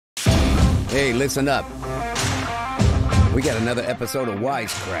Hey, listen up. We got another episode of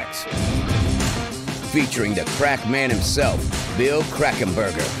Wise Kracks, featuring the crack man himself, Bill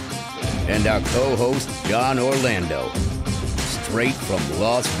Krackomberger, and our co-host, John Orlando, straight from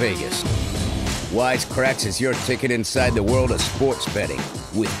Las Vegas. Wise Kracks is your ticket inside the world of sports betting,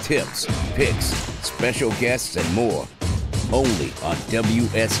 with tips, picks, special guests, and more. Only on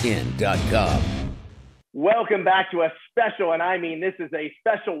WSN.com. Welcome back to a special, and I mean this is a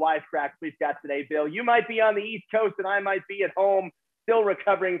special Wise Kracks we've got today, Bill. You might be on the East Coast and I might be at home still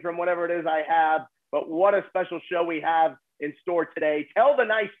recovering from whatever it is I have, but what a special show we have in store today. Tell the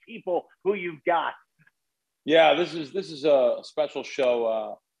nice people who you've got. Yeah, this is a special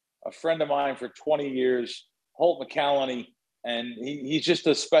show. A friend of mine for 20 years, Holt McCallany, and he's just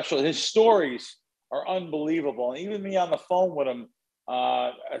a special. His stories are unbelievable. And even me on the phone with him,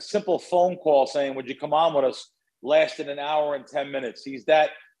 a simple phone call saying, "Would you come on with us?" lasted an hour and 10 minutes. He's that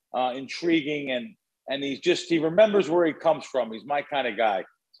intriguing, and he remembers where he comes from. He's my kind of guy.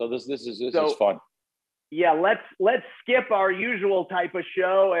 So this is fun. Yeah, let's skip our usual type of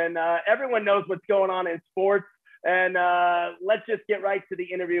show, and everyone knows what's going on in sports. And let's just get right to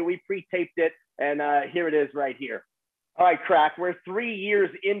the interview. We pre-taped it, and here it is right here. All right, Crack, we're 3 years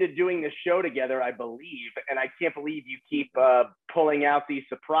into doing this show together, I believe, and I can't believe you keep pulling out these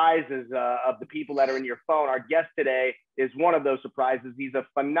surprises of the people that are in your phone. Our guest today is one of those surprises. He's a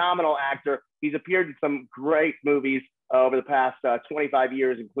phenomenal actor. He's appeared in some great movies over the past 25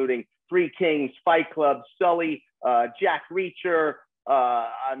 years, including Three Kings, Fight Club, Sully, Jack Reacher,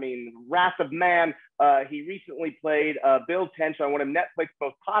 Wrath of Man. He recently played Bill Tench on one of Netflix's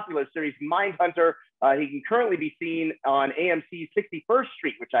most popular series, Mindhunter. He can currently be seen on AMC's 61st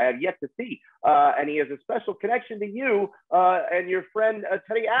Street, which I have yet to see. And he has a special connection to you and your friend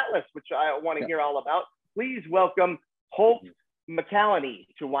Teddy Atlas, which I want to hear all about. Please welcome Holt McCallany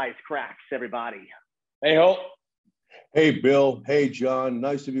to Wise Kracks, everybody. Hey, Holt. Hey, Bill. Hey, John.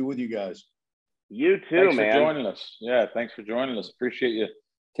 Nice to be with you guys. You too, thanks man. Thanks for joining us. Yeah, thanks for joining us. Appreciate you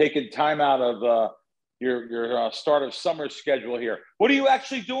taking time out of your start of summer schedule here. What are you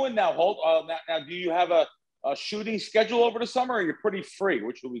actually doing now, Holt? Now, do you have a shooting schedule over the summer, or you're pretty free,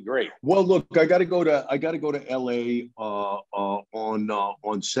 which will be great? Well, look, I got to go to LA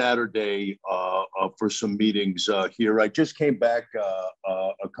on Saturday for some meetings here. I just came back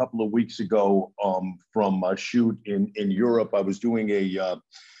a couple of weeks ago from a shoot in Europe. I was doing a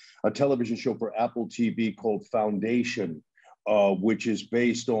television show for Apple TV called Foundation, which is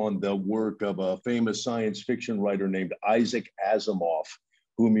based on the work of a famous science fiction writer named Isaac Asimov,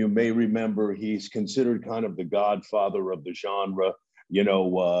 whom you may remember. He's considered kind of the godfather of the genre,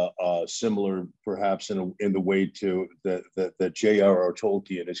 similar perhaps in the way to that J.R.R.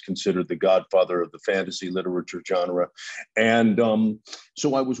 Tolkien is considered the godfather of the fantasy literature genre. And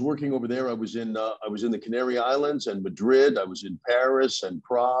so I was working over there. I was in the Canary Islands and Madrid. I was in Paris and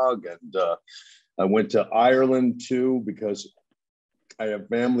Prague, and I went to Ireland too because I have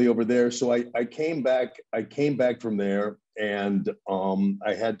family over there. So I came back from there, and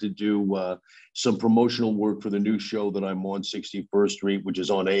I had to do some promotional work for the new show that I'm on, 61st Street, which is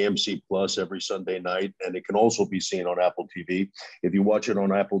on AMC Plus every Sunday night, and it can also be seen on Apple TV. If you watch it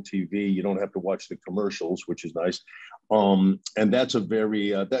on Apple TV, you don't have to watch the commercials, which is nice. And that's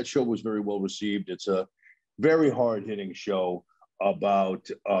that show was very well received. It's a very hard-hitting show about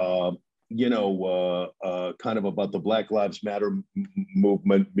kind of about the Black Lives Matter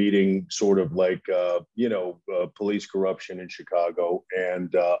movement meeting sort of like, police corruption in Chicago.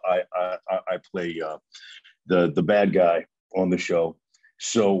 And I play the bad guy on the show.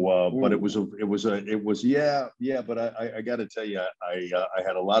 So, but it was, but I got to tell you, I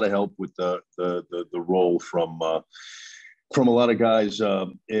had a lot of help with the role from a lot of guys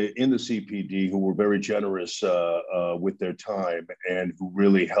in the CPD who were very generous with their time and who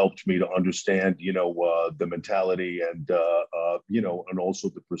really helped me to understand, the mentality and and also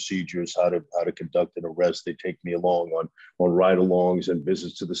the procedures, how to conduct an arrest. They take me along on ride-alongs and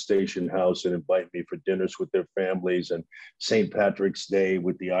visits to the station house and invite me for dinners with their families, and St. Patrick's Day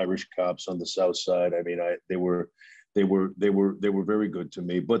with the Irish cops on the South Side. I mean, they were very good to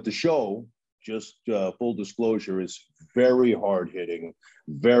me. But the show, just full disclosure, is very hard-hitting,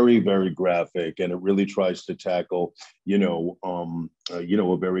 very, very graphic, and it really tries to tackle,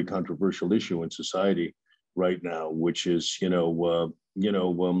 a very controversial issue in society right now, which is, all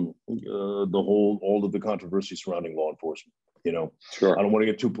of the controversy surrounding law enforcement. Sure. I don't want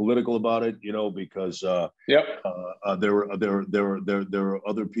to get too political about it, because there are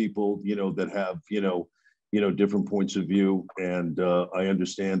other people, that have, different points of view. And I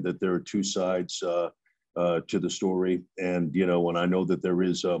understand that there are two sides to the story. And, and I know that there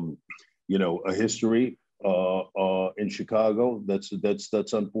is, a history in Chicago.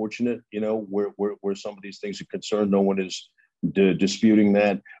 That's unfortunate, where some of these things are concerned. No one is disputing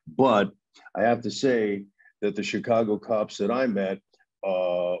that. But I have to say that the Chicago cops that I met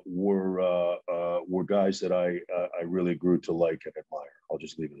were guys that I really grew to like and admire. I'll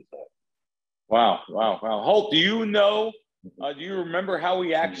just leave it at that. Wow. Holt, do you remember how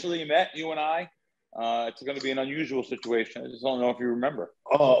we actually met, you and I? It's going to be an unusual situation. I just don't know if you remember.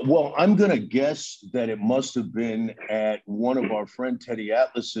 Well, I'm going to guess that it must have been at one of our friend Teddy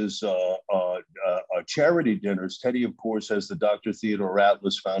Atlas's charity dinners. Teddy, of course, has the Dr. Theodore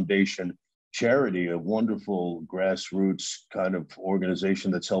Atlas Foundation charity, a wonderful grassroots kind of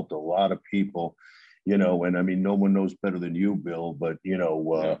organization that's helped a lot of people, and I mean, no one knows better than you, Bill, but,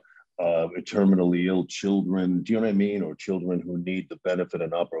 terminally ill children, do you know what I mean? Or children who need the benefit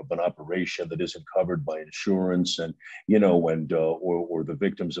of an operation that isn't covered by insurance, and, or the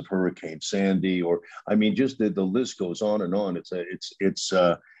victims of Hurricane Sandy, or, I mean, just the list goes on and on.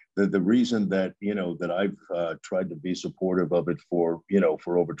 The reason that, that I've tried to be supportive of it for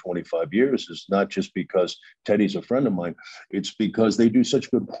over 25 years is not just because Teddy's a friend of mine. It's because they do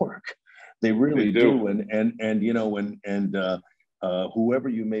such good work. They really do. And whoever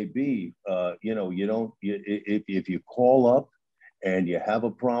you may be, if you call up and you have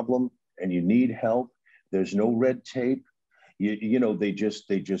a problem and you need help, there's no red tape. They just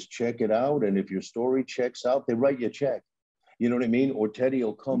check it out. And if your story checks out, they write you a check. You know what I mean? Or Teddy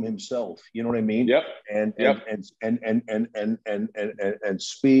will come himself. You know what I mean? Yep. And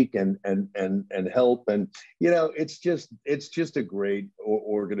speak and help. And it's just a great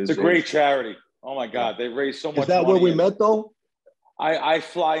organization. It's a great charity. Oh my God, they raise so much. Is that money. where we met though? I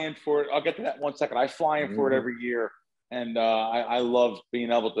fly in for it. I'll get to that in 1 second. I fly in for it every year, and I love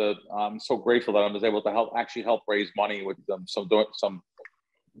being able to. I'm so grateful that I was able to help raise money with them. Some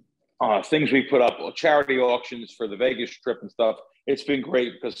things we put up, charity auctions for the Vegas trip and stuff. It's been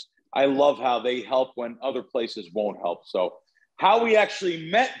great because I love how they help when other places won't help. So how we actually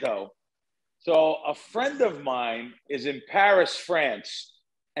met though. So a friend of mine is in Paris, France,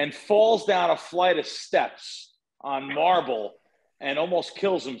 and falls down a flight of steps on marble and almost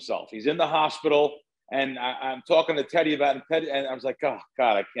kills himself. He's in the hospital, and I'm talking to Teddy about it. And I was like, oh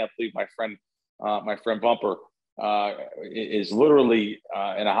God, I can't believe my friend Bumper is literally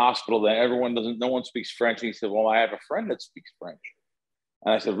in a hospital that no one speaks French. And he said, well, I have a friend that speaks French.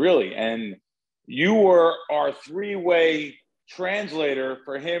 And I said, really? And you were our three-way translator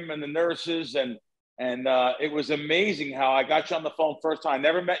for him and the nurses. And it was amazing how I got you on the phone first time. I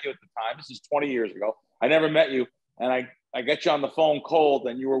never met you at the time. This is 20 years ago. I never met you. And I got you on the phone cold,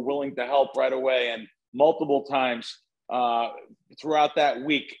 and you were willing to help right away. And multiple times throughout that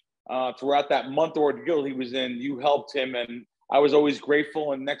week, throughout that month ordeal he was in, you helped him. And I was always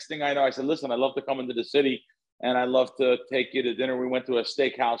grateful. And next thing I know, I said, listen, I'd love to come into the city, and I'd love to take you to dinner. We went to a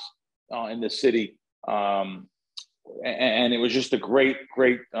steakhouse in the city. And it was just a great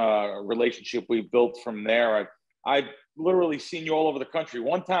relationship we built from there. I've literally seen you all over the country.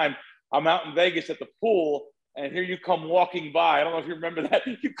 One time I'm out in Vegas at the pool, and here you come walking by. I don't know if you remember that.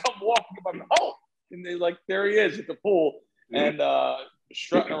 You come walking by, and they there he is at the pool, and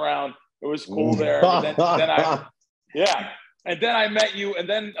strutting around. It was cool there. But and then I met you, and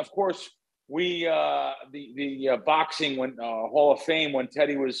then of course we the boxing Hall of Fame when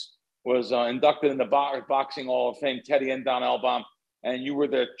Teddy was inducted in the boxing Hall of Fame. Teddy and Don Elbaum, and you were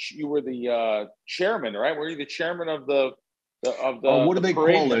the chairman, right? Were you the chairman of the what do they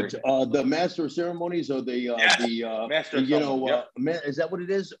call it? The master of ceremonies, or the master. Is that what it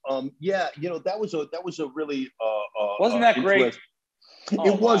is? That was a really wasn't that great?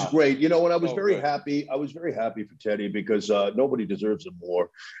 It was great, and I was very happy. I was very happy for Teddy because nobody deserves him more.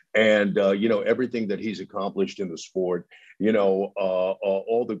 And, everything that he's accomplished in the sport,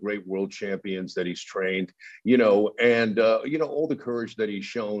 all the great world champions that he's trained, and, all the courage that he's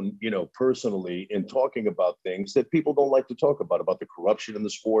shown, personally in talking about things that people don't like to talk about the corruption in the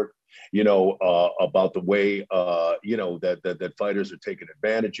sport, about the way, that fighters are taken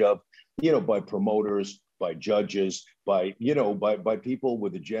advantage of, by promoters, by judges, by people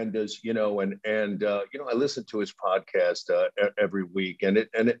with agendas, and I listen to his podcast every week, and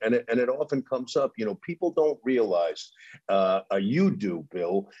it often comes up. People don't realize, you do,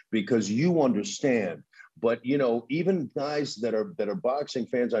 Bill, because you understand. But even guys that are boxing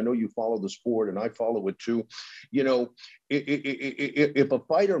fans, I know you follow the sport, and I follow it too. If a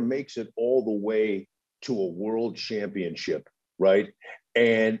fighter makes it all the way to a world championship, right,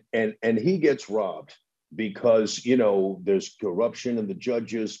 and he gets robbed. because, there's corruption in the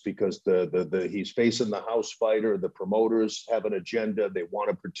judges, because he's facing the house fighter, the promoters have an agenda, they want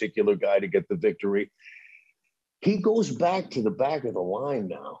a particular guy to get the victory. He goes back to the back of the line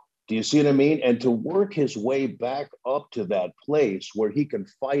now. Do you see what I mean? And to work his way back up to that place where he can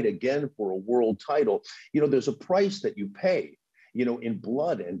fight again for a world title, there's a price that you pay, in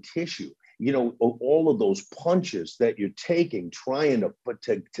blood and tissue, all of those punches that you're taking, trying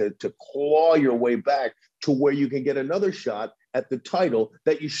to claw your way back to where you can get another shot at the title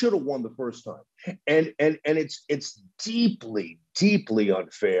that you should have won the first time. And it's deeply, deeply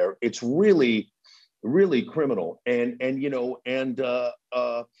unfair. It's really criminal. And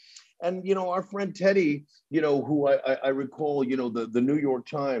our friend Teddy, who I recall, the New York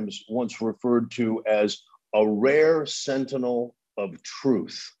Times once referred to as a rare sentinel of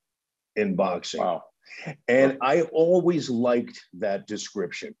truth in boxing. Wow. And I always liked that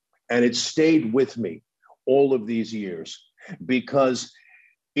description. And it stayed with me all of these years, because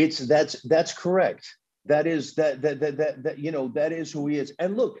that's correct. That is that is who he is.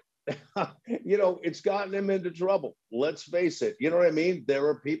 And look, it's gotten him into trouble. Let's face it. You know what I mean? There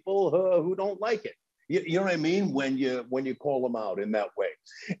are people who don't like it. You know what I mean? When you call them out in that way,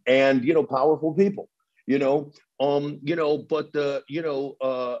 and powerful people. But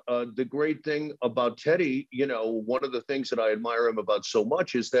the great thing about Teddy, one of the things that I admire him about so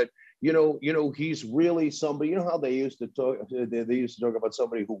much is that he's really somebody. How they used to talk? They used to talk about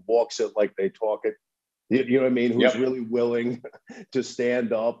somebody who walks it like they talk it. You know what I mean? Who's really willing to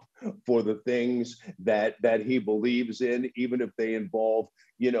stand up for the things that he believes in, even if they involve,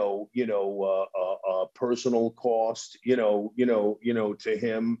 personal cost, to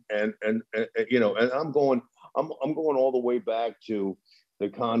him. And I'm going all the way back to the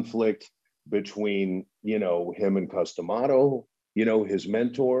conflict between, him and Customato, his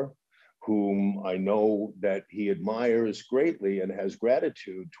mentor, whom I know that he admires greatly and has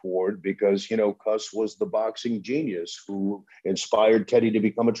gratitude toward, because, Cuss was the boxing genius who inspired Teddy to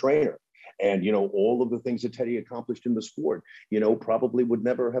become a trainer. And, all of the things that Teddy accomplished in the sport, probably would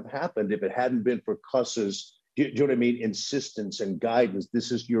never have happened if it hadn't been for Cuss's, do you know what I mean, insistence and guidance.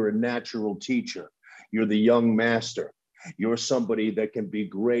 You're a natural teacher. You're the young master. You're somebody that can be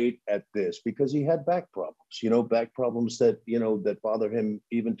great at this, because he had back problems, that, that bother him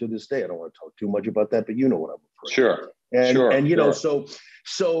even to this day. I don't want to talk too much about that, but you know what I'm referring to. Sure. And, sure. And,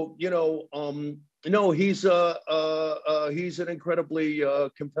 he's an incredibly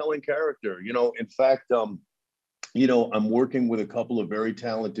compelling character, in fact, I'm working with a couple of very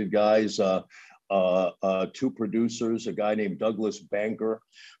talented guys, two producers, a guy named Douglas Banker,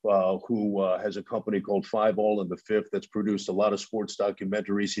 who has a company called 5 All in the Fifth that's produced a lot of sports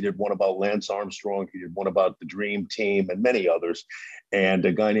documentaries. He did one about Lance Armstrong. He did one about the Dream Team and many others. And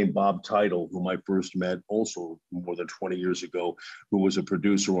a guy named Bob Title, whom I first met also more than 20 years ago, who was a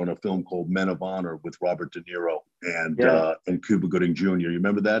producer on a film called Men of Honor with Robert De Niro and Cuba Gooding Jr. You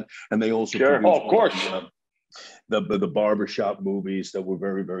remember that? And they also produced of course. The barbershop movies that were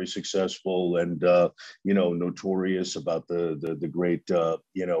very, very successful, and notorious about the great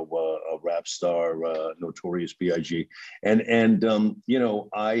rap star Notorious B.I.G. And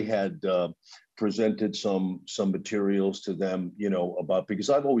I had presented some materials to them, about, because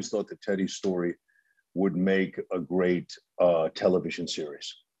I've always thought that Teddy's story would make a great television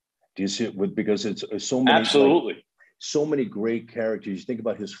series. Do you see it? Because it's so many, absolutely, so many great characters. You think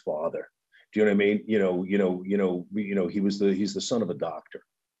about his father. Do you know what I mean? He's the son of a doctor,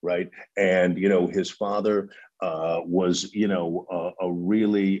 right? And his father was a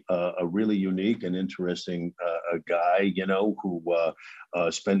really unique and interesting guy, who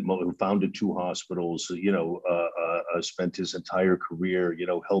founded 2 hospitals, spent his entire career,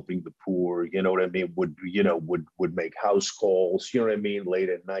 helping the poor, you know what I mean, would make house calls, you know what I mean, late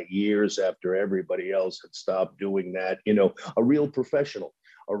at night, years after everybody else had stopped doing that, a real professional.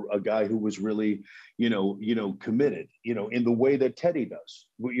 A guy who was really, committed, in the way that Teddy does.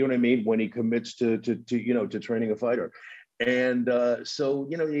 You know what I mean? When he commits to training a fighter. And so,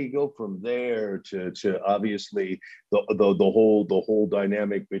 you go from there to obviously the whole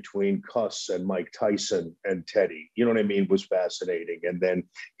dynamic between Cuss and Mike Tyson and Teddy, you know what I mean, was fascinating. And then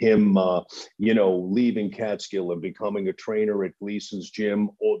him, leaving Catskill and becoming a trainer at Gleason's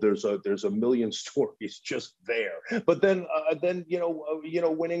gym. Oh, there's a million stories just there. But then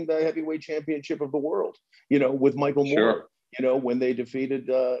winning the heavyweight championship of the world, with Michael Moore. When they defeated,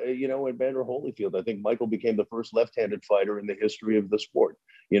 Evander Holyfield. I think Michael became the first left-handed fighter in the history of the sport,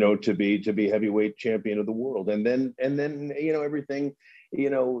 to be heavyweight champion of the world. And then everything,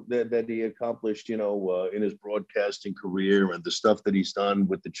 that he accomplished, in his broadcasting career and the stuff that he's done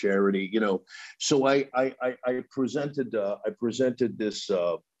with the charity, So I presented this,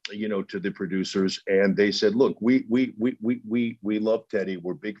 to the producers, and they said, look, we love Teddy.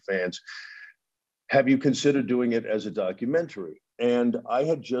 We're big fans. Have you considered doing it as a documentary? And I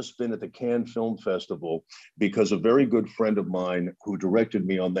had just been at the Cannes Film Festival because a very good friend of mine who directed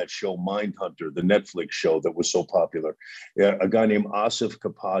me on that show, Mindhunter, the Netflix show that was so popular, a guy named Asif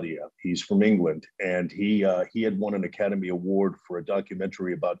Kapadia. He's from England, and he had won an Academy Award for a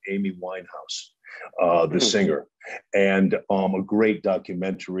documentary about Amy Winehouse, the singer, and a great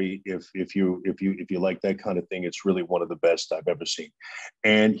documentary. If you like that kind of thing, it's really one of the best I've ever seen.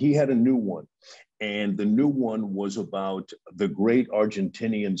 And he had a new one. And the new one was about the great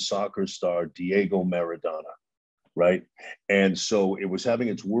Argentinian soccer star, Diego Maradona, right? And so it was having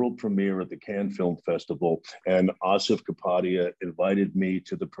its world premiere at the Cannes Film Festival, and Asif Kapadia invited me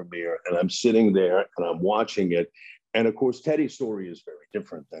to the premiere, and I'm sitting there and I'm watching it. And of course, Teddy's story is very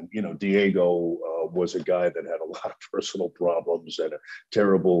different than, Diego was a guy that had a lot of personal problems and a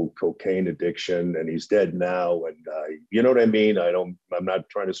terrible cocaine addiction, and he's dead now. And you know what I mean? I'm not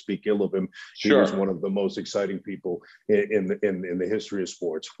trying to speak ill of him. Sure. He was one of the most exciting people in the history of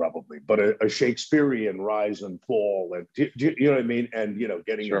sports, probably, but a Shakespearean rise and fall. And you know what I mean? And,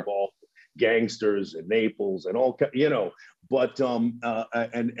 getting Sure. involved, gangsters in Naples and all, but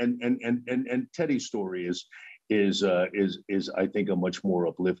and Teddy's story is I think a much more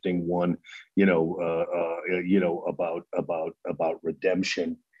uplifting one, about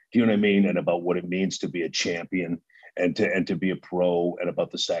redemption. Do you know what I mean? And about what it means to be a champion and to be a pro, and about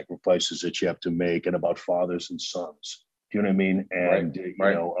the sacrifices that you have to make, and about fathers and sons. Do you know what I mean? And,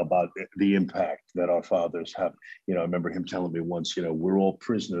 right. About the impact that our fathers have. I remember him telling me once, we're all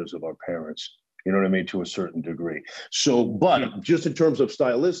prisoners of our parents. You know what I mean? To a certain degree. So, but just in terms of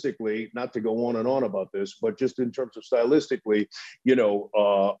stylistically, not to go on and on about this, but just in terms of stylistically,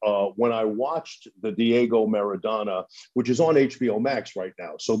 when I watched the Diego Maradona, which is on HBO Max right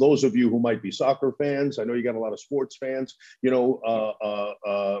now. So those of you who might be soccer fans, I know you got a lot of sports fans, who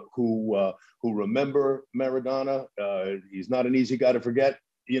remember Maradona. He's not an easy guy to forget.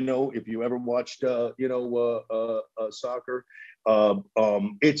 If you ever watched, soccer,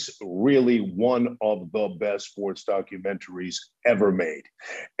 it's really one of the best sports documentaries ever made.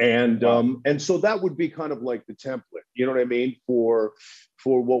 And, and so that would be kind of like the template, you know what I mean, for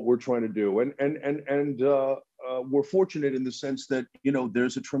what we're trying to do. And we're fortunate in the sense that,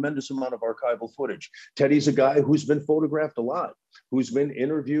 there's a tremendous amount of archival footage. Teddy's a guy who's been photographed a lot, who's been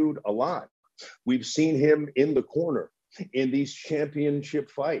interviewed a lot. We've seen him in the corner in these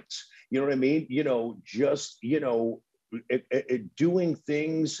championship fights, you know what I mean? Doing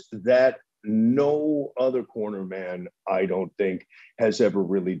things that no other corner man, I don't think, has ever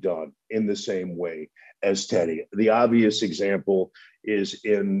really done in the same way as Teddy. The obvious example is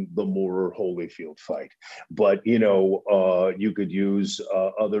in the Moorer-Holyfield fight. But, you could use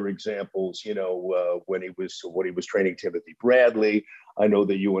other examples, when he was training Timothy Bradley. I know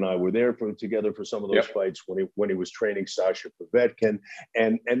that you and I were there together for some of those fights when he was training Sasha Povetkin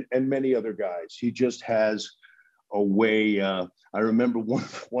and many other guys. He just has a way. I remember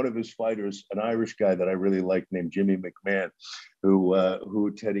one of his fighters, an Irish guy that I really liked named Jimmy McMahon,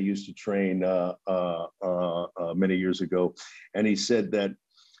 who Teddy used to train many years ago. And he said that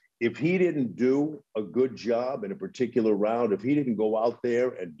if he didn't do a good job in a particular round, if he didn't go out there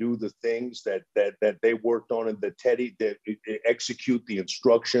and do the things that they worked on, and that Teddy that execute the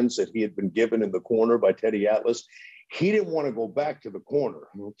instructions that he had been given in the corner by Teddy Atlas, he didn't want to go back to the corner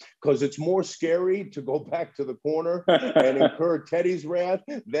because it's more scary to go back to the corner and incur Teddy's wrath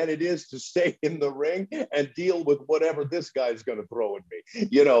than it is to stay in the ring and deal with whatever this guy's going to throw at me,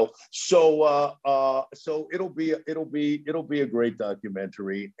 So it'll be a great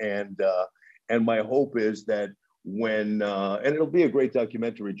documentary, and my hope is that when and it'll be a great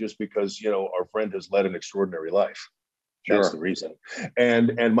documentary just because our friend has led an extraordinary life. That's the reason.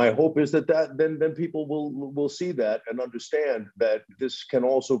 And my hope is that then people will see that and understand that this can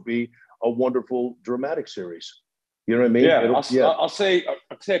also be a wonderful dramatic series. You know what I mean? Yeah, I'll say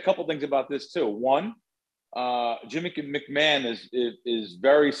a couple things about this too. One, Jimmy McMahon is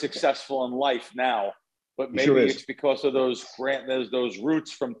very successful in life now, but maybe it's because of those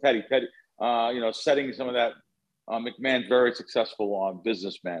roots from Teddy. Teddy, setting some of that. McMahon's very successful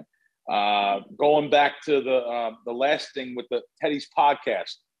businessman. Going back to the last thing with the Teddy's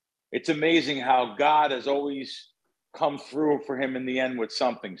podcast, it's amazing how God has always come through for him in the end with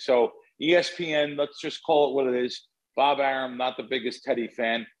something. So ESPN, let's just call it what it is. Bob Arum, not the biggest Teddy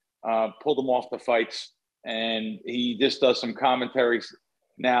fan, pulled him off the fights, and he just does some commentaries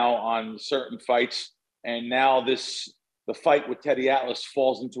now on certain fights, and now the fight with Teddy Atlas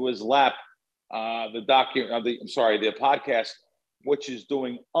falls into his lap. The podcast, which is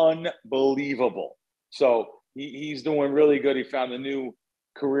doing unbelievable. So he's doing really good. He found a new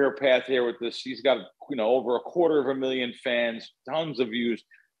career path here with this. He's got over 250,000 fans, tons of views.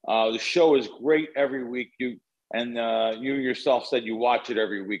 The show is great every week. You yourself said you watch it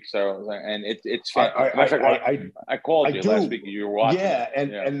every week. So and it's fantastic. I called you last week. You were watching. Yeah,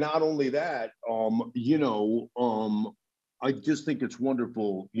 and not only that, I just think it's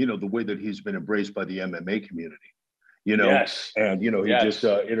wonderful, the way that he's been embraced by the MMA community. Yes. And he just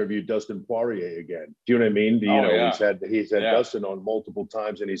interviewed Dustin Poirier again. Do you know what I mean? He's had Dustin on multiple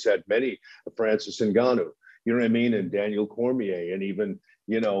times, and he's had many, Francis Ngannou. You know what I mean? And Daniel Cormier, and even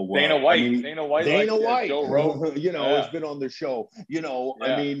Dana White. Dana White. Joe Rogan. Has been on the show.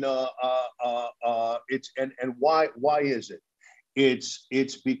 It's and why is it? It's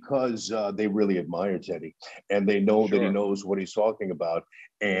because they really admire Teddy, and they know that he knows what he's talking about,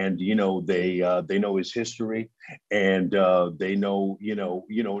 and they know his history, and they know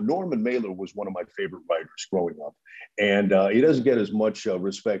Norman Mailer was one of my favorite writers growing up, and he doesn't get as much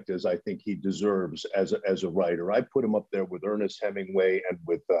respect as I think he deserves as a writer. I put him up there with Ernest Hemingway and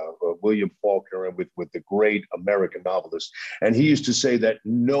with William Faulkner and with the great American novelists, and he used to say that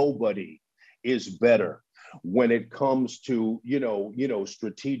nobody is better when it comes to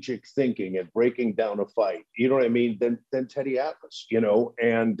strategic thinking and breaking down a fight, you know what I mean, than Teddy Atlas,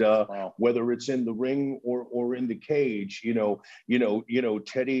 and wow. Whether it's in the ring or in the cage, Teddy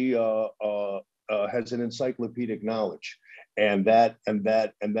has an encyclopedic knowledge, and that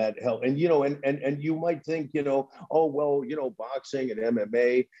help. And and you might think, boxing and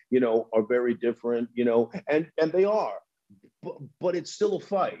MMA, are very different, and they are, but it's still a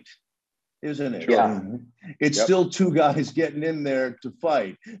fight. Isn't it? Yeah. It's still two guys getting in there to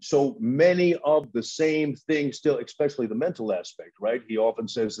fight. So many of the same things still, especially the mental aspect, right? He often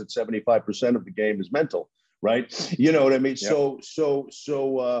says that 75% of the game is mental, right? You know what I mean? Yep. So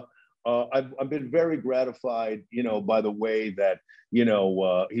I've been very gratified, by the way that,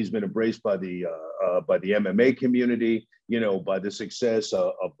 he's been embraced by the MMA community, by the success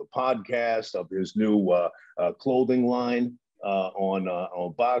of the podcast, of his new clothing line. On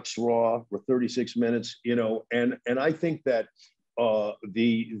Box Raw for 36 minutes, and I think that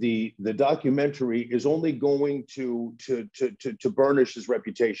the documentary is only going to burnish his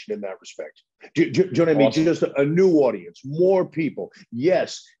reputation in that respect. Do you know what I mean? Awesome. Just a new audience, more people.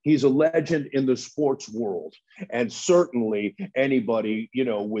 Yes, he's a legend in the sports world, and certainly anybody,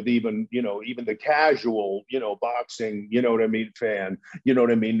 with even the casual, boxing, fan,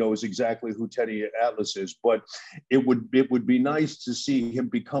 knows exactly who Teddy Atlas is. But it would be nice to see him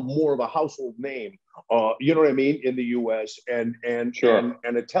become more of a household name, in the U.S. and a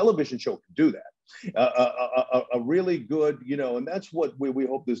television show can do that. A really good, and that's what we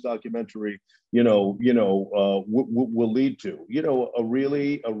hope this documentary, will lead to. A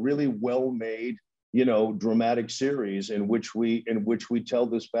really well-made, dramatic series in which we tell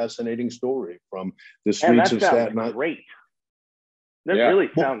this fascinating story from the streets of Staten Island. Great. That really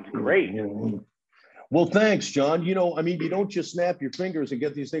sounds great. Well, thanks, John. You don't just snap your fingers and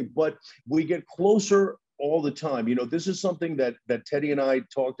get these things, but we get closer all the time. This is something that Teddy and I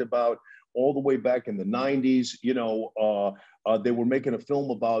talked about all the way back in the 90s. They were making a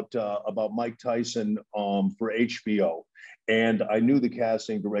film about Mike Tyson for HBO. And I knew the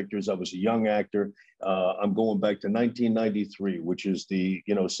casting directors. I was a young actor. I'm going back to 1993, which is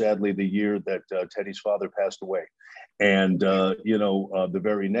sadly the year that Teddy's father passed away. And the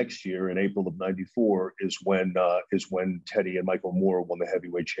very next year, in April of '94, is when Teddy and Michael Moore won the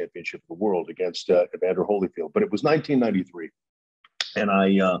heavyweight championship of the world against Evander Holyfield. But it was 1993, and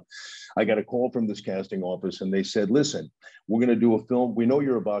I got a call from this casting office, and they said, "Listen, we're going to do a film. We know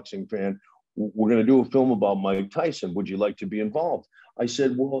you're a boxing fan. We're going to do a film about Mike Tyson. Would you like to be involved?" I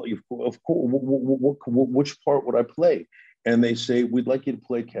said, "Well, of course. Which part would I play?" And they say, "We'd like you to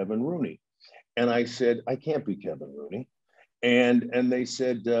play Kevin Rooney." And I said, "I can't be Kevin Rooney." And they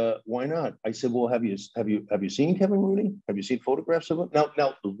said, "Why not?" I said, "Well, have you seen Kevin Rooney? Have you seen photographs of him?"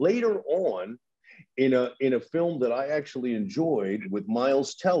 Now later on, in a film that I actually enjoyed with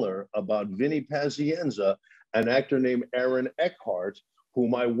Miles Teller about Vinny Pazienza, an actor named Aaron Eckhart,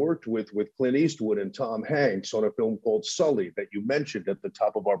 whom I worked with Clint Eastwood and Tom Hanks on a film called Sully that you mentioned at the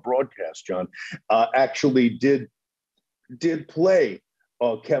top of our broadcast, John, actually did play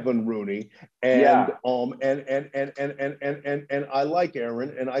Kevin Rooney, and and I like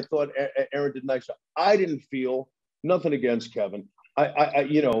Aaron, and I thought Aaron did nice. I didn't feel nothing against Kevin. I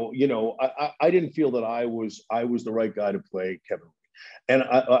didn't feel that I was the right guy to play Kevin. And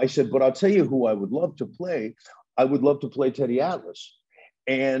I said, but I'll tell you who I would love to play. I would love to play Teddy Atlas.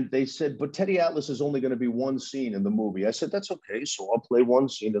 And they said, but Teddy Atlas is only going to be one scene in the movie. I said, that's okay. So I'll play one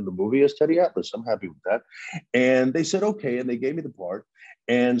scene in the movie as Teddy Atlas. I'm happy with that. And they said, okay. And they gave me the part.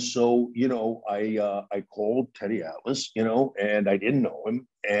 And so, you know, I called Teddy Atlas, you know, and I didn't know him.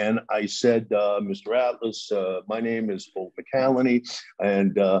 And I said, Mr. Atlas, my name is Holt McCallany,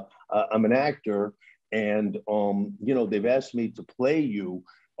 and I'm an actor. And, you know, they've asked me to play you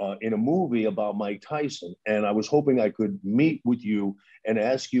in a movie about Mike Tyson. And I was hoping I could meet with you and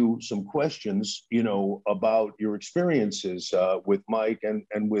ask you some questions, you know, about your experiences with Mike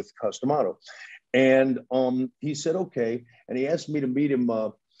and with Customato. And he said, okay. And he asked me to meet him.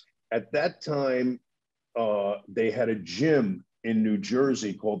 At that time, they had a gym in New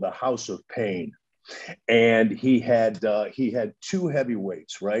Jersey called the House of Pain. And he had two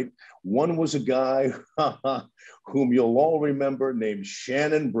heavyweights, right? One was a guy whom you'll all remember named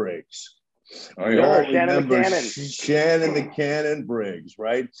Shannon Briggs. We all remember Shannon the Cannon Briggs,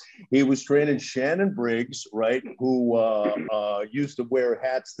 right? He was training Shannon Briggs, right? Who used to wear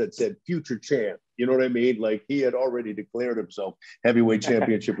hats that said future champ. You know what I mean? Like he had already declared himself heavyweight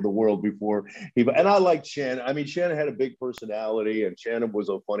championship of the world before he, and I liked Shannon. I mean, Shannon had a big personality and Shannon was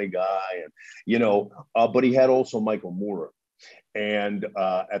a funny guy and, you know, but he had also Michael Moorer and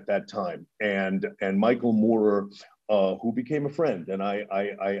at that time and Michael Moorer, who became a friend. And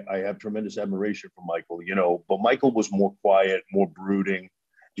I have tremendous admiration for Michael, you know, but Michael was more quiet, more brooding.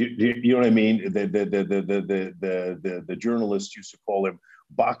 You know what I mean? The journalists used to call him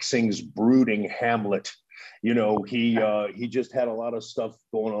boxing's brooding Hamlet. You know, he just had a lot of stuff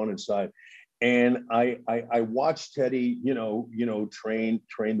going on inside. And I watched Teddy, you know, train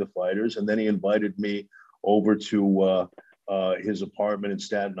the fighters. And then he invited me over to his apartment in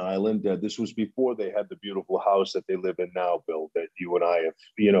Staten Island. This was before they had the beautiful house that they live in now, Bill, that you and I have,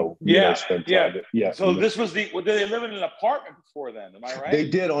 spent time in. Yeah. So this was did they live in an apartment before then? Am I right? They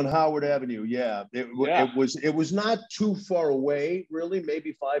did on Howard Avenue. Yeah. It was not too far away, really,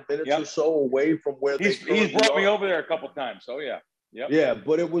 maybe 5 minutes or so away from where he's brought me over there a couple of times. So yeah. Yep. Yeah,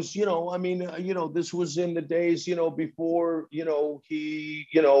 but it was, you know, I mean, you know, this was in the days, you know, before, you know, he,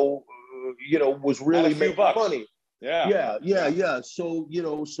 was really making money. Yeah. So,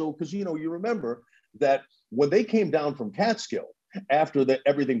 because, you remember that when they came down from Catskill after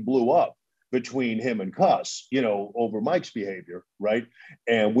everything blew up between him and Cuss, over Mike's behavior, right?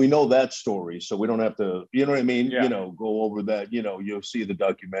 And we know that story, so we don't have to, you know what I mean? Yeah. Go over that, you'll see the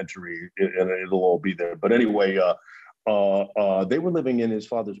documentary and it'll all be there. But anyway, they were living in his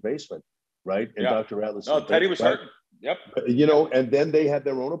father's basement, right? And Dr. Atlas. Oh, Teddy was hurting. Yep. And then they had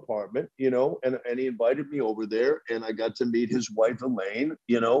their own apartment, and he invited me over there and I got to meet his wife, Elaine,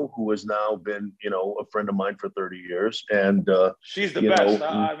 who has now been, a friend of mine for 30 years. And she's the best.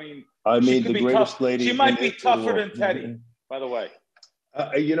 I mean, the greatest lady. She might be tougher than Teddy, by the way.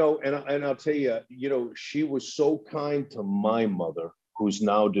 And I'll tell you, she was so kind to my mother, who's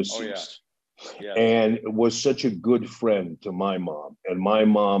now deceased, and was such a good friend to my mom. And my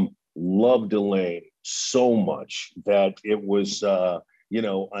mom loved Elaine so much that it was,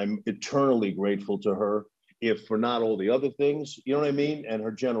 I'm eternally grateful to her, if for not all the other things, you know what I mean? And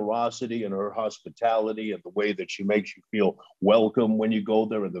her generosity and her hospitality and the way that she makes you feel welcome when you go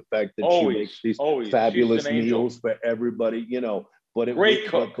there, and the fact that she makes these fabulous meals for everybody, but it great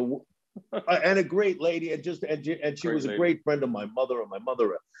cook. And a great lady, and she was a great friend of my mother, and my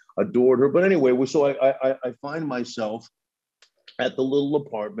mother adored her. But anyway, so I find myself at the little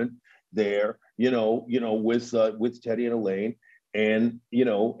apartment there, with Teddy and Elaine, and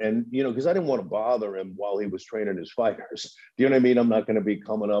because I didn't want to bother him while he was training his fighters. Do you know what I mean? I'm not going to be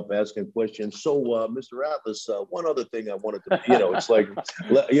coming up asking questions. So, Mr. Atlas, one other thing I wanted to, it's like,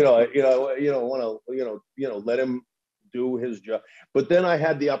 let him do his job. But then I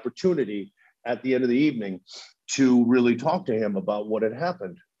had the opportunity at the end of the evening to really talk to him about what had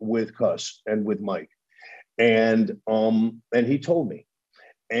happened with Cuss and with Mike, and he told me.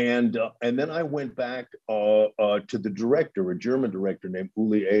 And then I went back to the director, a German director named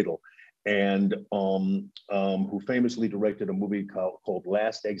Uli Edel, and who famously directed a movie called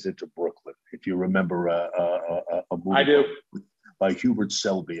Last Exit to Brooklyn. If you remember a movie I do. By Hubert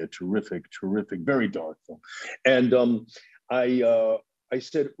Selby, a terrific, very dark film. And I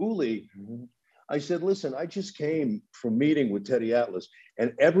said, Uli, I said, listen, I just came from meeting with Teddy Atlas,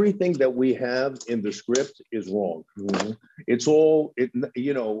 and everything that we have in the script is wrong. Mm-hmm. It's all,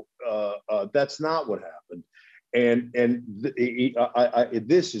 that's not what happened. And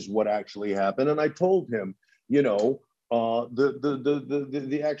this is what actually happened. And I told him,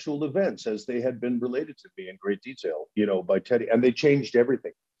 the actual events as they had been related to me in great detail, by Teddy, and they changed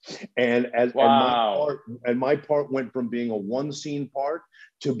everything. And my part went from being a one scene part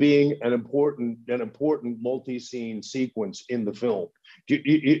to being an important multi-scene sequence in the film.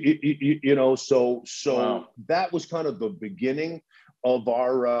 So wow. That was kind of the beginning of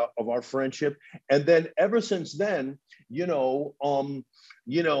our friendship, and then ever since then,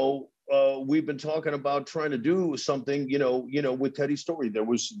 we've been talking about trying to do something, with Teddy's story. There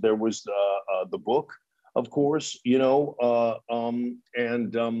was the book, of course, and the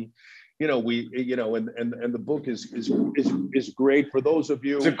book is great for those of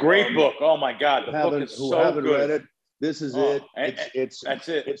you. It's a great book. Oh my God, the book is so haven't good. Read it. This is it. That's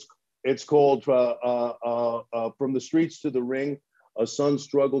it. It's called From the Streets to the Ring: A Son's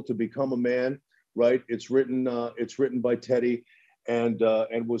Struggle to Become a Man. Right. It's written by Teddy, and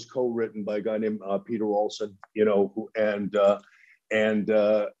was co-written by a guy named Peter Olson. So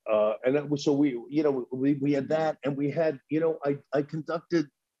we had that, and we had, I conducted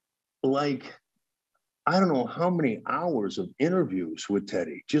like, I don't know how many hours of interviews with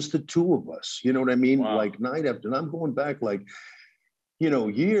Teddy, just the two of us, you know what I mean? Wow. Like night after, and I'm going back like,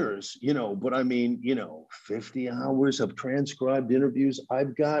 years, but I mean, 50 hours of transcribed interviews.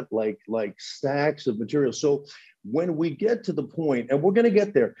 I've got like stacks of material. So when we get to the point, and we're going to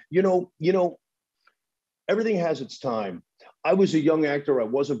get there, everything has its time. I was a young actor. I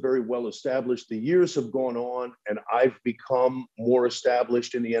wasn't very well established. The years have gone on, and I've become more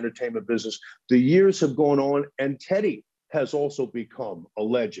established in the entertainment business. The years have gone on, and Teddy has also become a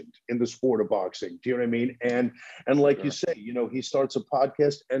legend in the sport of boxing. Do you know what I mean? And like sure. You say, he starts a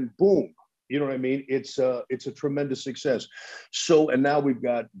podcast, and boom, you know what I mean? It's a tremendous success. So, and now we've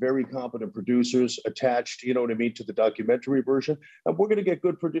got very competent producers attached, you know what I mean, to the documentary version. And we're going to get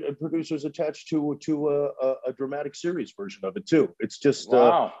good producers attached to a dramatic series version of it too. It's just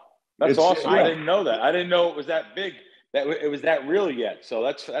wow, that's awesome. Yeah. I didn't know that. I didn't know it was that big. That it was that real yet. So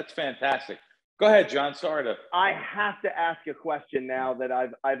that's fantastic. Go ahead, John. Sorry to. I have to ask a question now that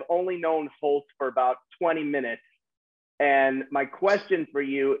I've only known Holt for about 20 minutes, and my question for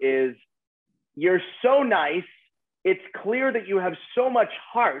you is: you're so nice. It's clear that you have so much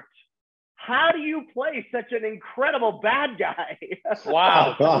heart. How do you play such an incredible bad guy?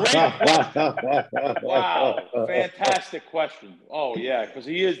 Wow. Wow. Fantastic question. Oh, yeah, because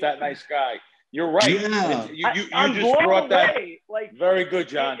he is that nice guy. You're right. Yeah. You just brought that. Like, very good,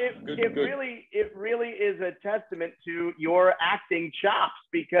 John. It really is a testament to your acting chops,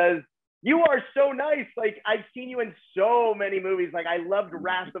 because you are so nice. Like, I've seen you in so many movies. Like, I loved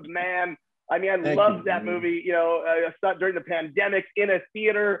Wrath of Man. I mean, I loved that movie, during the pandemic in a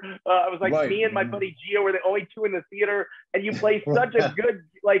theater. I was like, me and my buddy Gio were the only two in the theater, and you play such a good,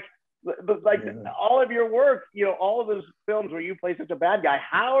 all of your work, all of those films where you play such a bad guy.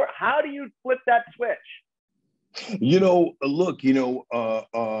 How do you flip that switch? Look,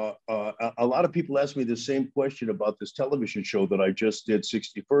 a lot of people ask me the same question about this television show that I just did,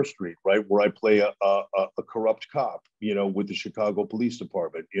 61st Street, right, where I play a corrupt cop, with the Chicago Police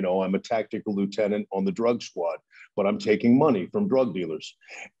Department. I'm a tactical lieutenant on the drug squad, but I'm taking money from drug dealers.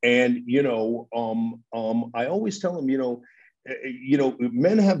 And, I always tell them,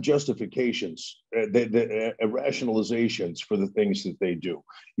 men have justifications, rationalizations for the things that they do.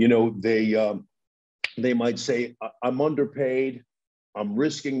 They might say, I'm underpaid. I'm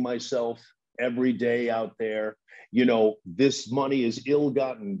risking myself every day out there. This money is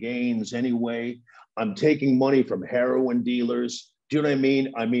ill-gotten gains anyway. I'm taking money from heroin dealers. Do you know what I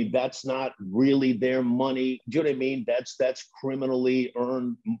mean? I mean, that's not really their money. Do you know what I mean? That's criminally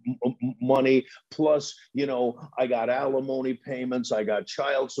earned money. Plus, I got alimony payments. I got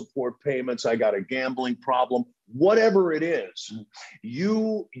child support payments. I got a gambling problem. Whatever it is,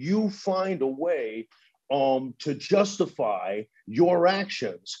 you find a way to justify your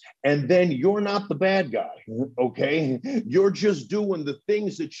actions, and then you're not the bad guy. Okay, you're just doing the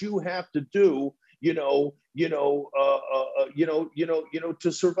things that you have to do. To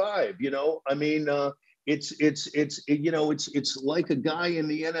survive. I mean, it's like a guy in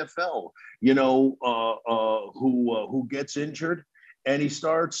the NFL, who gets injured, and he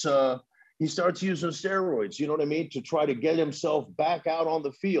starts using steroids, you know what I mean, to try to get himself back out on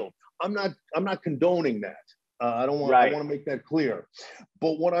the field. I'm not condoning that. I want to make that clear.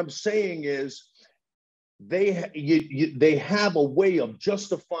 But what I'm saying is they have a way of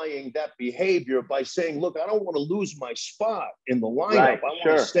justifying that behavior by saying, look, I don't want to lose my spot in the lineup. Right, I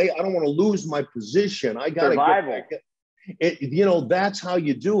want to stay. I don't want to lose my position. I got to get back. That's how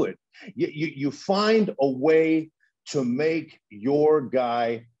you do it. You find a way to make your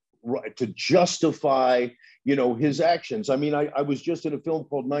guy right, to justify you know, his actions. I mean, I was just in a film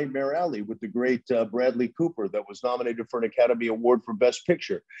called Nightmare Alley with the great Bradley Cooper that was nominated for an Academy Award for Best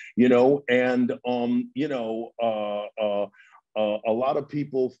Picture, you know, and, a lot of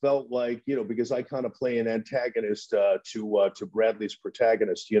people felt like, you know, because I kind of play an antagonist to Bradley's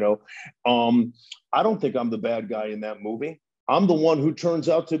protagonist, you know, I don't think I'm the bad guy in that movie. I'm the one who turns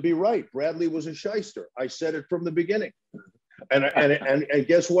out to be right. Bradley was a shyster. I said it from the beginning. And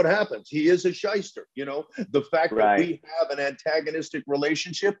guess what happens? He is a shyster. You know, the fact that we have an antagonistic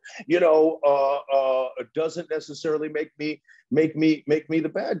relationship, you know, doesn't necessarily make me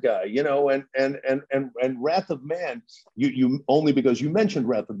the bad guy. You know, and Wrath of Man, you only because you mentioned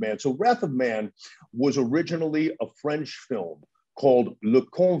Wrath of Man. So Wrath of Man was originally a French film called Le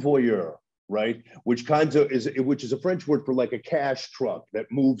Convoyeur, right? Which is a French word for like a cash truck that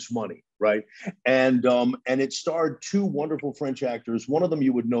moves money, right? And it starred two wonderful French actors. One of them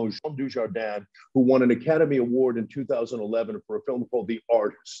you would know, Jean Dujardin, who won an Academy Award in 2011 for a film called The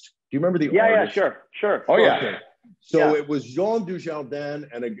Artist. Do you remember The Artist? Yeah, sure. Oh yeah. Okay. So it was Jean Dujardin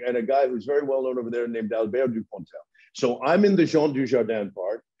and a guy who's very well known over there named Albert Dupontel. So I'm in the Jean Dujardin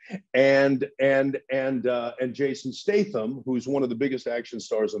part. And Jason Statham, who's one of the biggest action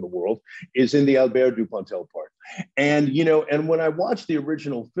stars in the world, is in the Albert Dupontel part. And you know, and when I watched the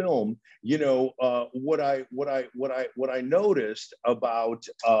original film, you know, what I noticed about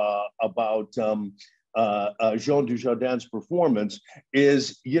Jean Dujardin's performance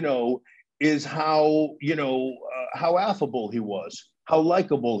is, you know, how affable he was, how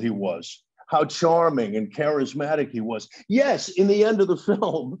likable he was, how charming and charismatic he was. Yes, in the end of the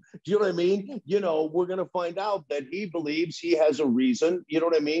film, do you know what I mean? You know, we're going to find out that he believes he has a reason, you know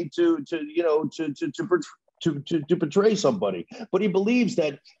what I mean, to betray somebody. But he believes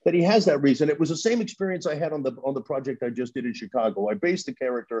that he has that reason. It was the same experience I had on the project I just did in Chicago. I based the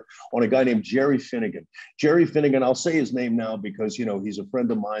character on a guy named Jerry Finnegan. Jerry Finnegan, I'll say his name now because, you know, he's a friend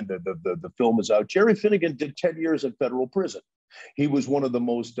of mine. The film is out. Jerry Finnegan did 10 years in federal prison. He was one of the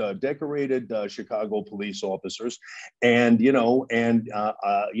most decorated Chicago police officers, and he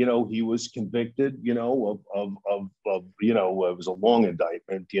was convicted, you know, of you know, it was a long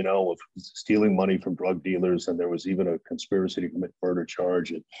indictment, you know, of stealing money from drug dealers, and there was even a conspiracy to commit murder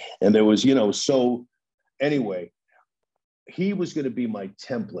charge, and there was, you know, so anyway, he was going to be my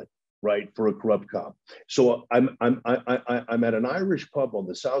template, right, for a corrupt cop. So I'm at an Irish pub on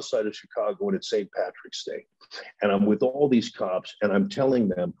the south side of Chicago, and it's St. Patrick's Day. And I'm with all these cops, and I'm telling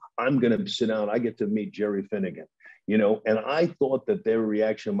them, I'm going to sit down. I get to meet Jerry Finnegan, you know, and I thought that their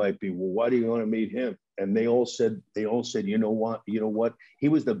reaction might be, well, why do you want to meet him? And they all said, you know what? He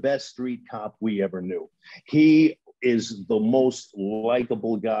was the best street cop we ever knew. He is the most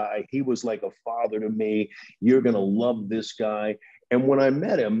likable guy. He was like a father to me. You're going to love this guy. And when I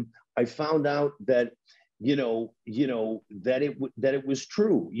met him, I found out that, that it was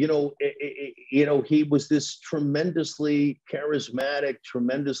true. He was this tremendously charismatic,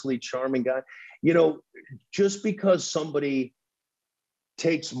 tremendously charming guy. You know, just because somebody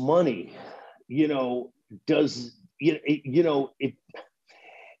takes money,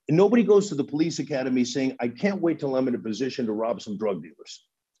 nobody goes to the police academy saying, I can't wait till I'm in a position to rob some drug dealers.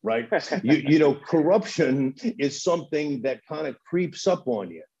 Right. Corruption is something that kind of creeps up on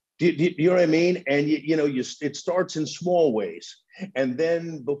you. Do you know what I mean? And it starts in small ways, and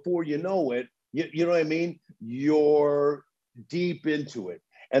then before you know it, you know what I mean, you're deep into it.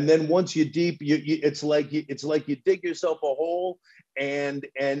 And then once you're deep, it's like you dig yourself a hole, and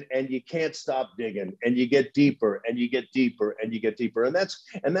you can't stop digging, and you get deeper, and you get deeper, and you get deeper. And that's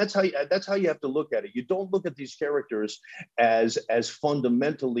how you have to look at it. You don't look at these characters as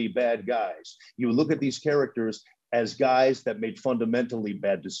fundamentally bad guys. You look at these characters as guys that made fundamentally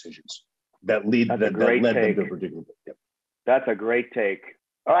bad decisions that led them to a particular. Yep. That's a great take.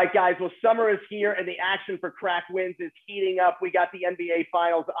 All right, guys. Well, summer is here, and the action for Crack Wins is heating up. We got the NBA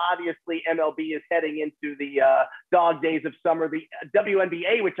Finals. Obviously, MLB is heading into the dog days of summer. The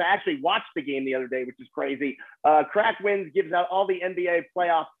WNBA, which I actually watched the game the other day, which is crazy. Crack Wins gives out all the NBA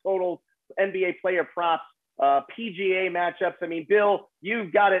playoff totals, NBA player props, PGA matchups. I mean, Bill,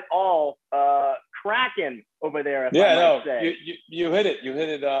 you've got it all cracking over there. You hit it. You hit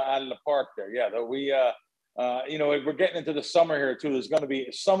it out of the park there. Yeah, we're getting into the summer here too. There's going to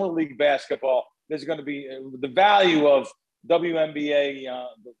be summer league basketball. There's going to be the value of WNBA,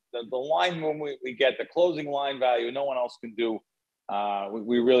 the line when we get the closing line value, no one else can do.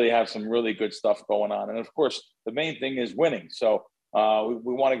 We really have some really good stuff going on. And of course, the main thing is winning. So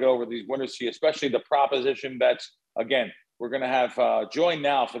we want to go over these winners here, especially the proposition bets. Again, we're going to have join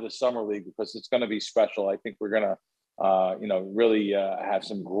now for the summer league because it's going to be special. I think we're going to, really have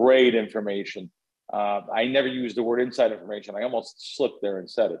some great information I never used the word inside information. I almost slipped there and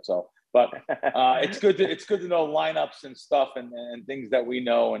said it. So, but it's good to know lineups and stuff and things that we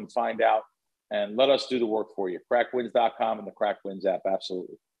know and find out, and let us do the work for you. Crackwins.com and the Crackwins app.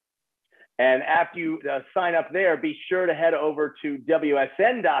 Absolutely. And after you sign up there, be sure to head over to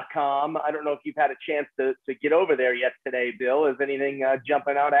WSN.com. I don't know if you've had a chance to get over there yet today, Bill. Is anything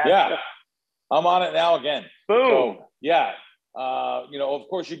jumping out at you? Yeah, I'm on it now again. Boom. So, yeah. Of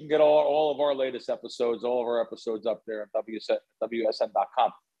course, you can get all of our latest episodes, all of our episodes up there at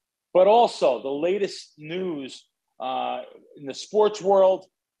WSN.com. But also the latest news in the sports world,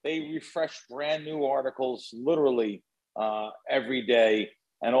 they refresh brand new articles literally every day.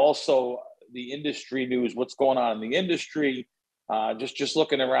 And also the industry news, what's going on in the industry, just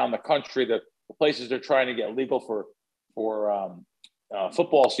looking around the country, the places they're trying to get legal for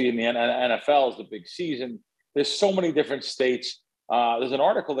football season. The NFL is the big season. There's so many different states. There's an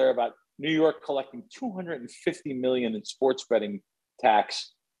article there about New York collecting $250 million in sports betting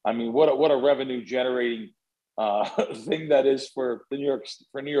tax. I mean, what a revenue generating thing that is for New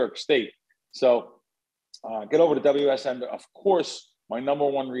York State. So get over to WSN. Of course, my number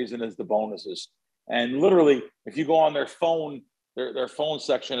one reason is the bonuses. And literally, if you go on their phone, their phone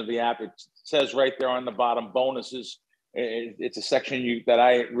section of the app, it says right there on the bottom, bonuses. It's a section that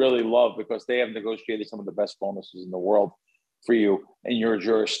I really love because they have negotiated some of the best bonuses in the world for you in your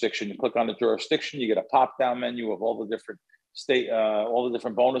jurisdiction. You click on the jurisdiction, you get a pop-down menu of all the different all the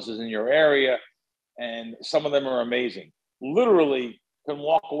different bonuses in your area, and some of them are amazing. Literally, can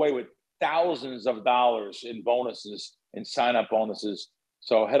walk away with thousands of dollars in bonuses and sign-up bonuses.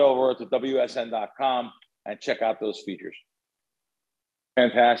 So head over to WSN.com and check out those features.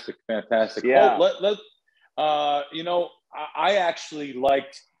 Fantastic. Yeah. I actually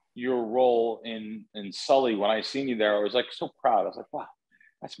liked your role in Sully. When I seen you there, I was like so proud. I was like, wow,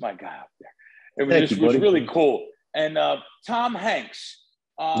 that's my guy up there. It was really cool. And Tom Hanks,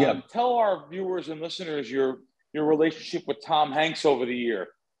 tell our viewers and listeners your relationship with Tom Hanks over the years.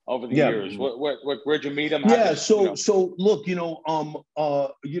 Where'd you meet him? So look,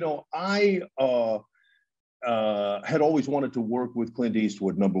 I had always wanted to work with Clint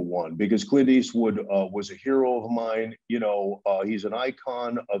Eastwood, number one, because Clint Eastwood was a hero of mine. He's an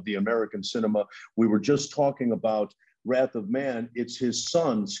icon of the American cinema. We were just talking about Wrath of Man. It's his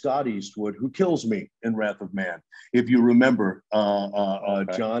son, Scott Eastwood, who kills me in Wrath of Man. If you remember,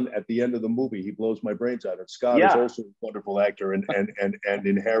 John, at the end of the movie, he blows my brains out. And Scott is also a wonderful actor and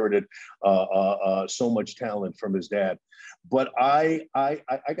inherited so much talent from his dad. But I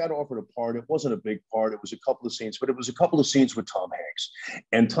got offered a part. It wasn't a big part. It was a couple of scenes, but it was a couple of scenes with Tom Hanks.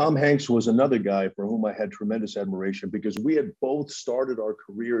 And Tom Hanks was another guy for whom I had tremendous admiration because we had both started our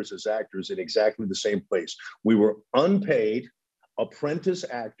careers as actors in exactly the same place. We were unpaid apprentice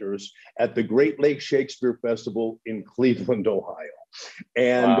actors at the Great Lakes Shakespeare Festival in Cleveland, Ohio.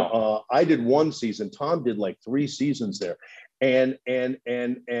 And I did one season. Tom did like 3 seasons there. And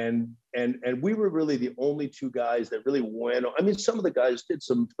we were really the only two guys that really went. I mean, some of the guys did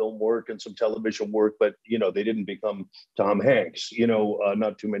some film work and some television work, but they didn't become Tom Hanks.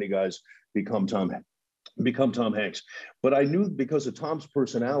 Not too many guys become Tom Hanks. But I knew because of Tom's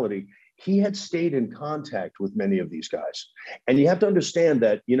personality, he had stayed in contact with many of these guys. And you have to understand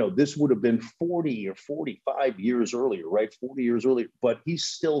that, this would have been 40 or 45 years earlier, right? 40 years earlier, but he's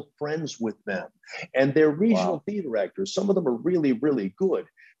still friends with them. And they're regional theater actors. Some of them are really, really good.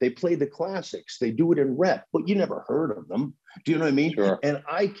 They play the classics. They do it in rep, but you never heard of them. Do you know what I mean? Sure. And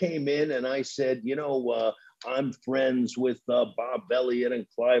I came in and I said, I'm friends with Bob Elliott and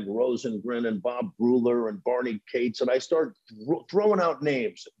Clive Rosengren and Bob Bruler and Barney Cates. And I started throwing out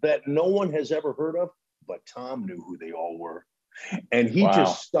names that no one has ever heard of, but Tom knew who they all were. And he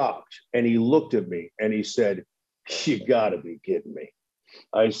just stopped and he looked at me and he said, "You gotta be kidding me."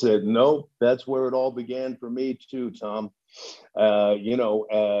 I said, "No, that's where it all began for me too, Tom.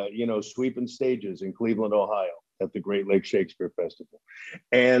 Sweeping stages in Cleveland, Ohio at the Great Lakes Shakespeare Festival."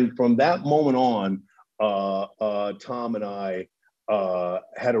 And from that moment on, Tom and I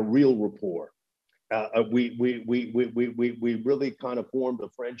had a real rapport. We really kind of formed a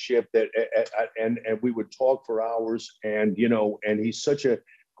friendship and we would talk for hours. And he's such a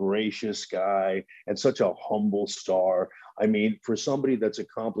gracious guy and such a humble star. I mean, for somebody that's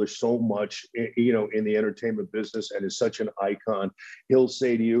accomplished so much, in the entertainment business and is such an icon, he'll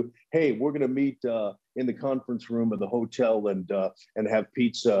say to you, "Hey, we're going to meet in the conference room of the hotel and have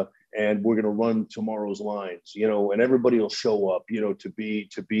pizza, and we're going to run tomorrow's lines," and everybody will show up, to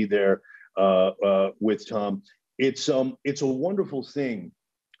be there with Tom. It's a wonderful thing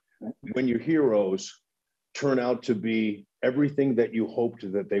when your heroes turn out to be everything that you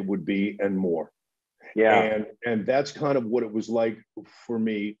hoped that they would be and more. And that's kind of what it was like for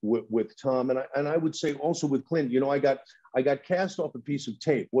me with Tom. And I would say also with Clint, you know, I got cast off a piece of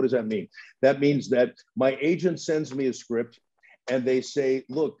tape. What does that mean? That means that my agent sends me a script and they say,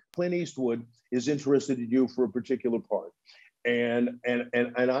 look, Clint Eastwood is interested in you for a particular part. And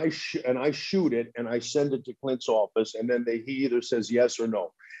I shoot it and I send it to Clint's office, and then he either says yes or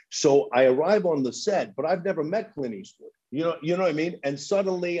no. So I arrive on the set, but I've never met Clint Eastwood. You know what I mean? And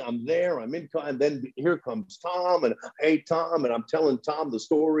suddenly I'm there, and then here comes Tom, and hey, Tom, and I'm telling Tom the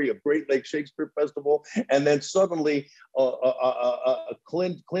story of Great Lakes Shakespeare Festival, and then suddenly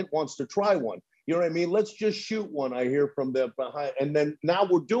Clint wants to try one. You know what I mean? Let's just shoot one, I hear from the behind. And then now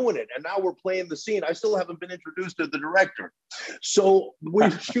we're doing it. And now we're playing the scene. I still haven't been introduced to the director. So we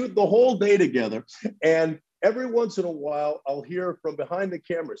shoot the whole day together. And every once in a while, I'll hear from behind the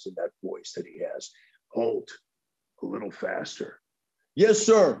cameras in that voice that he has, Holt, a little faster. Yes,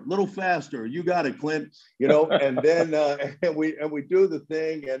 sir, a little faster. You got it, Clint. You know, and then and we do the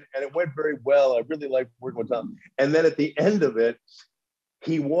thing, and it went very well. I really liked working with Tom. And then at the end of it,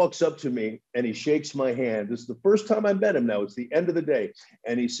 he walks up to me and he shakes my hand. This is the first time I met him now. It's the end of the day.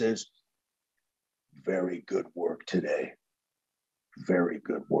 And he says, very good work today. Very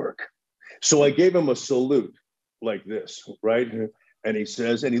good work. So I gave him a salute like this, right? And he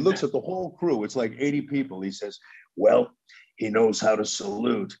says, and he looks at the whole crew. It's like 80 people. He says, well, he knows how to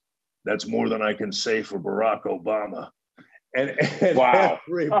salute. That's more than I can say for Barack Obama. And wow.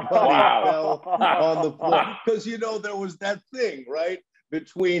 Everybody fell on the floor. Because, you know, there was that thing, right?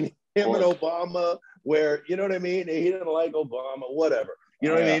 Between him and Obama, where, you know what I mean? He didn't like Obama, whatever. You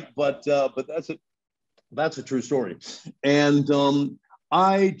know what I mean? But that's a true story. And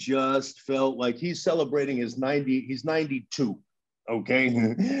I just felt like he's celebrating he's 92.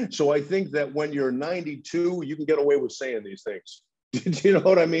 Okay. So I think that when you're 92, you can get away with saying these things. Do you know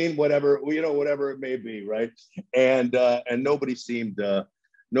what I mean? Whatever it may be, right? And nobody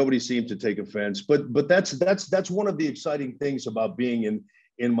seemed to take offense. But that's one of the exciting things about being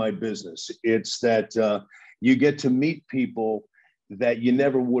in my business. It's that you get to meet people that you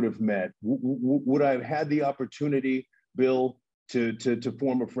never would have met. Would I have had the opportunity, Bill, to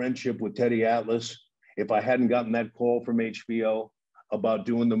form a friendship with Teddy Atlas if I hadn't gotten that call from HBO about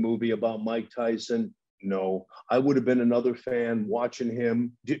doing the movie about Mike Tyson? No, I would have been another fan watching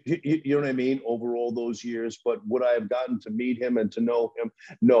him, you know what I mean, over all those years. But would I have gotten to meet him and to know him?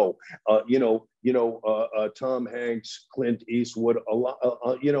 No. Tom Hanks, Clint Eastwood, a lot,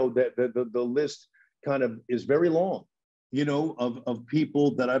 the list kind of is very long, you know, of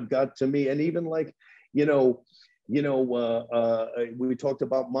people that I've got to meet. And even like, we talked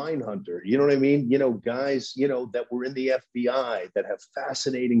about Mindhunter, you know what I mean? You know, guys, you know, that were in the FBI that have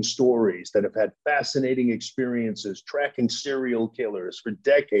fascinating stories, that have had fascinating experiences tracking serial killers for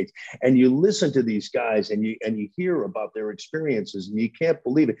decades. And you listen to these guys and you hear about their experiences and you can't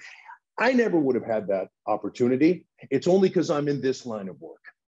believe it. I never would have had that opportunity. It's only because I'm in this line of work.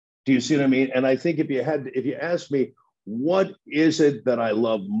 Do you see what I mean? And I think if you ask me, what is it that I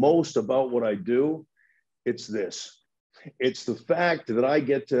love most about what I do? It's this. It's the fact that I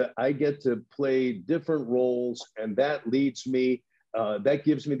get to play different roles, and that leads me, that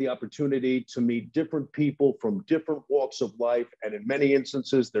gives me the opportunity to meet different people from different walks of life. And in many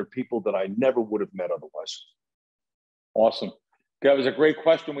instances, they're people that I never would have met otherwise. Awesome. That was a great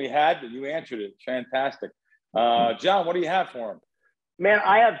question we had, but you answered it. Fantastic. John, what do you have for him? Man,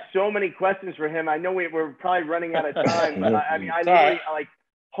 I have so many questions for him. I know we're probably running out of time, but I mean, I literally, like,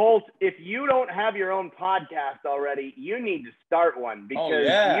 Holt, if you don't have your own podcast already, you need to start one, because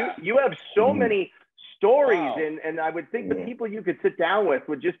you have so many stories, and I would think the people you could sit down with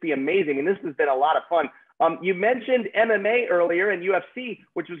would just be amazing. And this has been a lot of fun. You mentioned MMA earlier and UFC,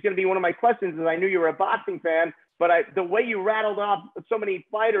 which was going to be one of my questions, as I knew you were a boxing fan. But the way you rattled off so many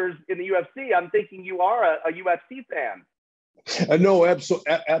fighters in the UFC, I'm thinking you are a UFC fan. No,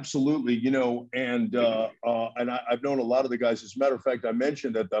 absolutely. You know, and I've known a lot of the guys. As a matter of fact, I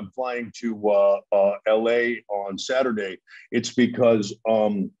mentioned that I'm flying to LA on Saturday. It's because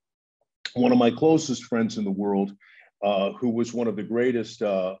one of my closest friends in the world, who was one of the greatest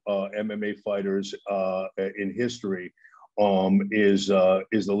MMA fighters in history, is the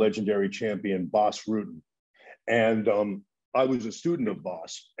legendary champion Bas Rutten. And I was a student of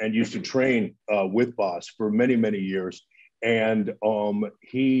Bas and used to train with Bas for many, many years. And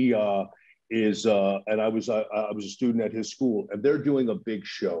he is, and I was a student at his school, and they're doing a big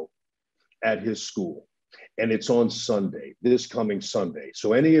show at his school, and it's on Sunday, this coming Sunday.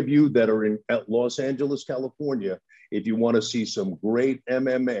 So any of you that are at Los Angeles, California, if you want to see some great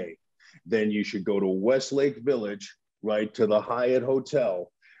MMA, then you should go to Westlake Village, right, to the Hyatt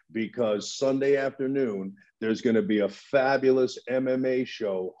Hotel, because Sunday afternoon, there's going to be a fabulous MMA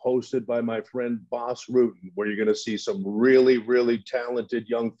show hosted by my friend Boss Rutan, where you're going to see some really, really talented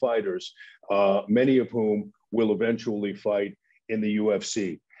young fighters, many of whom will eventually fight in the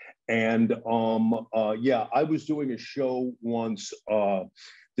UFC. And yeah, I was doing a show once.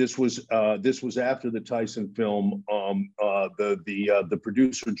 This was after the Tyson film. The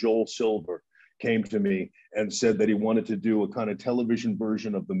producer Joel Silver came to me and said that he wanted to do a kind of television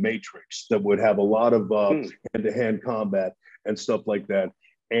version of The Matrix that would have a lot of hand-to-hand combat and stuff like that.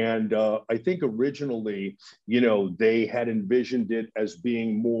 And I think originally, they had envisioned it as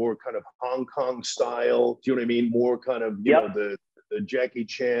being more kind of Hong Kong style. Do you know what I mean? More kind of, you know, the Jackie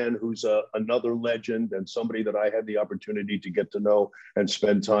Chan, who's another legend and somebody that I had the opportunity to get to know and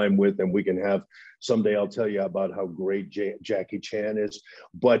spend time with. And we can have someday, I'll tell you about how great Jackie Chan is.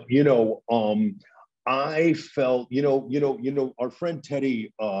 But, I felt, our friend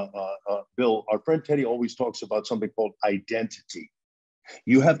Teddy, Bill, our friend Teddy always talks about something called identity.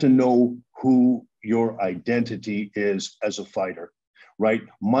 You have to know who your identity is as a fighter, right?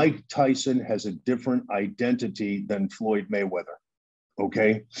 Mike Tyson has a different identity than Floyd Mayweather.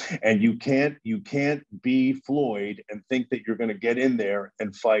 Okay. And you can't be Floyd and think that you're going to get in there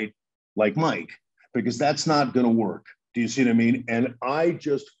and fight like Mike, because that's not going to work. Do you see what I mean? And I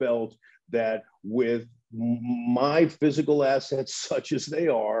just felt that with my physical assets, such as they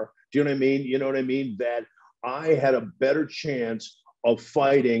are, do you know what I mean? You know what I mean? That I had a better chance of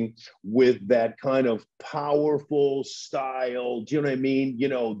fighting with that kind of powerful style. Do you know what I mean?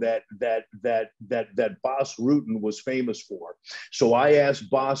 That Boss Rutan was famous for. So I asked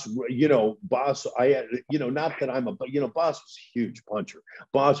Boss, not that I'm Boss was a huge puncher.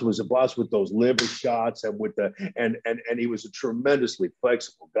 Boss was a boss with those liver shots and with and he was a tremendously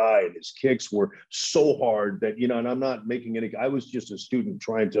flexible guy, and his kicks were so hard that, and I'm not making I was just a student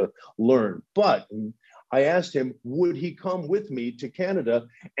trying to learn. But I asked him, would he come with me to Canada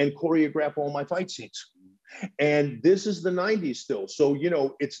and choreograph all my fight scenes? And this is the 90s still. So,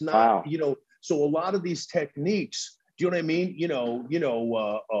 it's not, so a lot of these techniques, do you know what I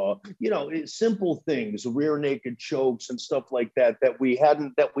mean? Simple things, rear naked chokes and stuff like that we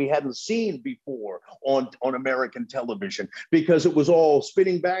hadn't seen before on American television, because it was all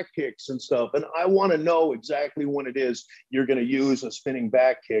spinning back kicks and stuff. And I want to know exactly when it is you're going to use a spinning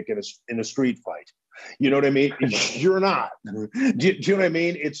back kick in a street fight. You know what I mean? You're not. Do you know what I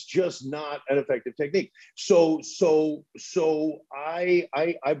mean? It's just not an effective technique. So I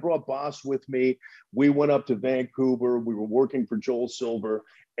brought Boss with me. We went up to Vancouver. We were working for Joel Silver,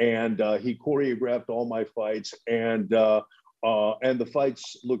 and he choreographed all my fights. And the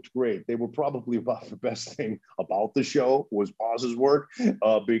fights looked great. They were probably about the best thing about the show was Boss's work,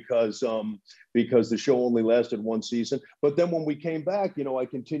 because the show only lasted one season. But then when we came back, I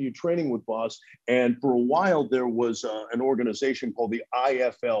continued training with Boss. And for a while, there was an organization called the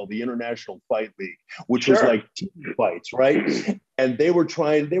IFL, the International Fight League, which was like team fights, right? And they were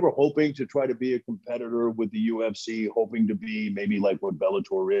hoping to try to be a competitor with the UFC, hoping to be maybe like what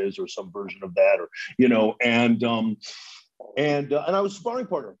Bellator is or some version of that, or, and I was a sparring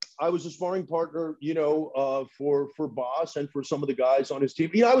partner. I was a sparring partner, for Boss and for some of the guys on his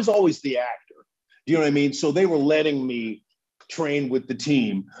team. I was always the actor. Do you know what I mean? So they were letting me train with the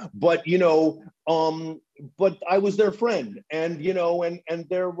team, but but I was their friend, and and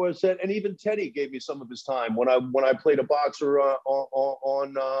there was that, and even Teddy gave me some of his time when I played a boxer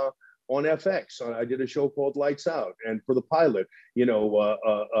on FX. I did a show called Lights Out, and for the pilot,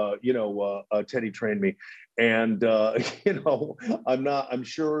 Teddy trained me, and I'm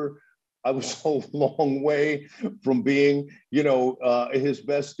sure I was a long way from being, his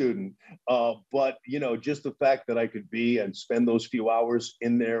best student. But, just the fact that I could be and spend those few hours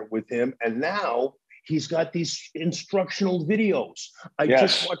in there with him. And now he's got these instructional videos. I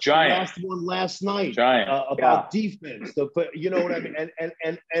just watched the last one last night about defense. You know what I mean?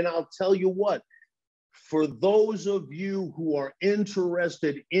 And I'll tell you what, for those of you who are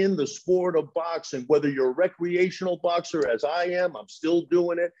interested in the sport of boxing, whether you're a recreational boxer, as I am, I'm still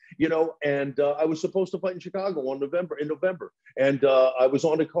doing it, and I was supposed to fight in Chicago in November, and I was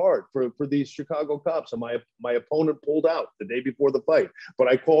on the card for these Chicago cops, and my opponent pulled out the day before the fight. But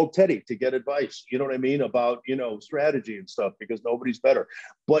I called Teddy to get advice, you know what I mean, about, strategy and stuff, because nobody's better.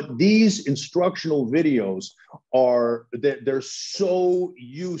 But these instructional videos they're so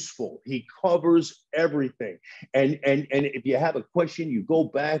useful. He covers everything. everything. And if you have a question, you go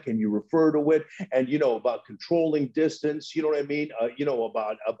back and you refer to it. And, you know, about controlling distance, you know what I mean? You know,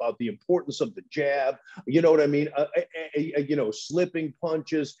 about the importance of the jab, you know what I mean? You know, slipping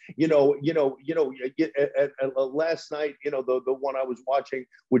punches, last night, you know, the one I was watching,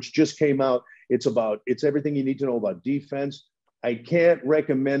 which just came out, it's everything you need to know about defense. I can't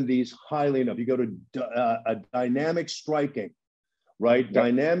recommend these highly enough. You go to Dynamic Striking, right? Yep.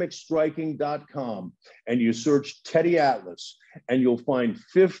 DynamicStriking.com, and you search Teddy Atlas, and you'll find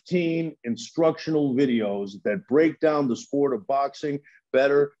 15 instructional videos that break down the sport of boxing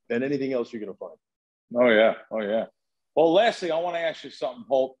better than anything else you're going to find. Oh, yeah. Oh, yeah. Well, lastly, I want to ask you something,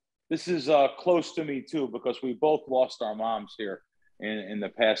 Holt. This is close to me, too, because we both lost our moms here in the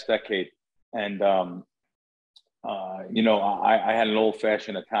past decade. And, you know, I had an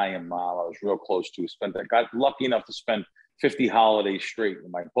old-fashioned Italian mom I was real close to. I got lucky enough to spend 50 holidays straight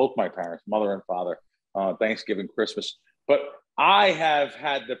with both my parents, mother and father, Thanksgiving, Christmas. But I have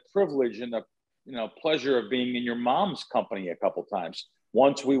had the privilege and the pleasure of being in your mom's company a couple times.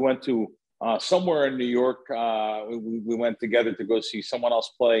 Once we went to somewhere in New York. We went together to go see someone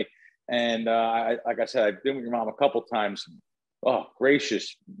else play. And like I said, I've been with your mom a couple times. Oh,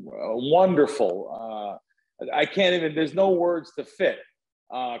 gracious, wonderful. I can't even, there's no words to fit.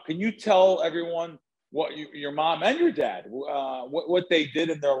 Can you tell everyone what your mom and your dad, what they did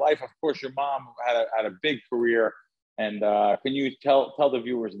in their life? Of course, your mom had a big career. And can you tell the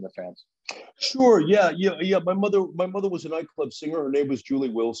viewers and the fans? Sure. Yeah. My mother was a nightclub singer. Her name was Julie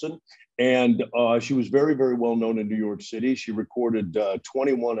Wilson, and she was very, very well known in New York City. She recorded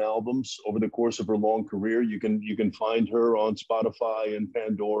 21 albums over the course of her long career. You can find her on Spotify and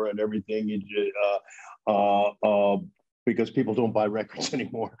Pandora and everything. Because people don't buy records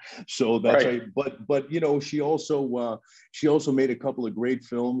anymore, so that's right. But you know, she also made a couple of great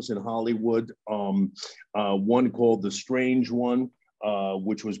films in Hollywood. One called The Strange One,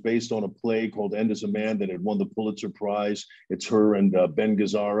 which was based on a play called End is a Man that had won the Pulitzer Prize. It's her and Ben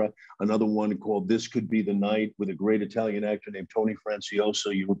Gazzara. Another one called This Could Be the Night with a great Italian actor named Tony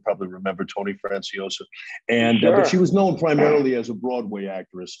Franciosa. You would probably remember Tony Franciosa. And sure. But she was known primarily as a Broadway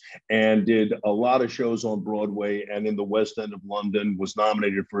actress and did a lot of shows on Broadway and in the West End of London, was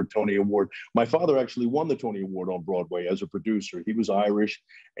nominated for a Tony Award. My father actually won the Tony Award on Broadway as a producer. He was Irish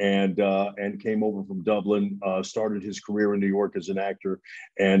and came over from Dublin, started his career in New York as an actor,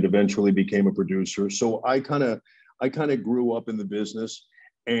 and eventually became a producer. So I kind of grew up in the business,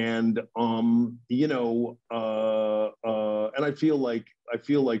 and you know, and I feel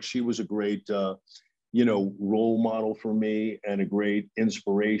like she was a great you know, role model for me and a great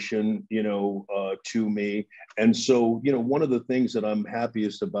inspiration, you know, to me. And so, you know, one of the things that I'm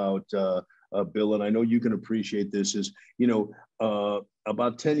happiest about, Bill, and I know you can appreciate this, is, you know,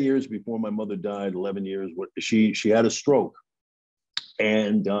 about 10 years before my mother died, 11 years, she had a stroke.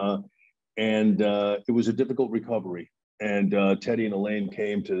 And it was a difficult recovery. And Teddy and Elaine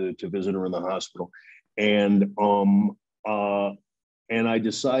came to visit her in the hospital. And I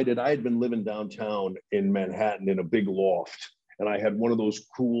decided, I had been living downtown in Manhattan in a big loft. And I had one of those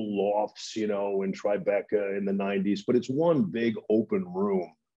cool lofts, you know, in Tribeca in the 90s. But it's one big open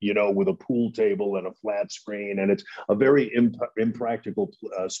room, you know, with a pool table and a flat screen. And it's a very impractical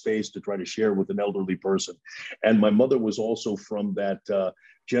space to try to share with an elderly person. And my mother was also from that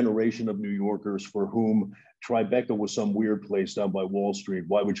generation of New Yorkers for whom Tribeca was some weird place down by Wall Street.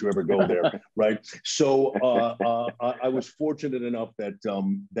 Why would you ever go there, right? So I was fortunate enough that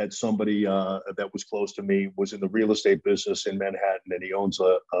that somebody that was close to me was in the real estate business in Manhattan, and he owns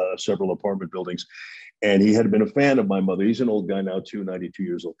several apartment buildings. And he had been a fan of my mother. He's an old guy now, too, 92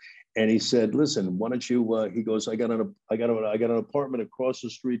 years old. And he said, "Listen, why don't you?" He goes, "I got an apartment across the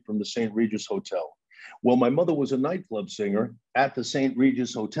street from the St. Regis Hotel." Well, my mother was a nightclub singer at the St.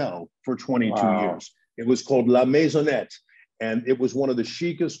 Regis Hotel for 22 years. It was called La Maisonnette, and it was one of the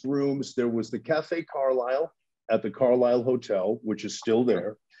chicest rooms. There was the Cafe Carlyle at the Carlyle Hotel, which is still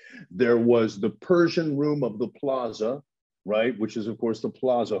there. There was the Persian room of the Plaza, right, which is, of course, the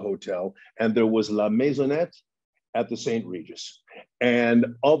Plaza Hotel. And there was La Maisonnette at the St. Regis. And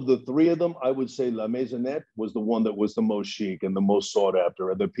of the three of them, I would say La Maisonnette was the one that was the most chic and the most sought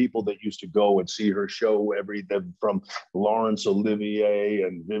after. And the people that used to go and see her show from Laurence Olivier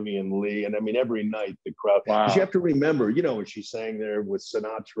and Vivian Leigh. And I mean, every night the crowd, because you have to remember, you know, when she sang there with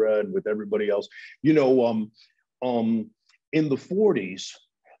Sinatra and with everybody else, you know, in the 40s,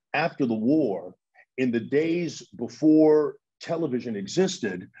 after the war, in the days before television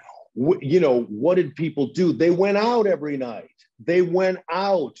existed, you know, what did people do? They went out every night. They went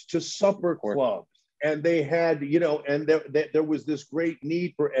out to supper clubs and they had, and there was this great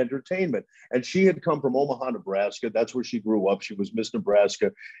need for entertainment. And she had come from Omaha, Nebraska. That's where she grew up. She was Miss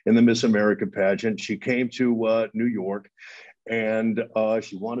Nebraska in the Miss America pageant. She came to New York, and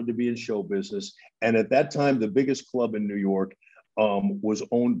she wanted to be in show business. And at that time, the biggest club in New York was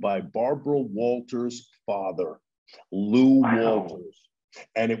owned by Barbara Walters' father, Lou Walters.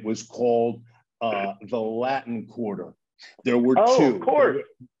 And it was called the Latin Quarter. There were two. Of course.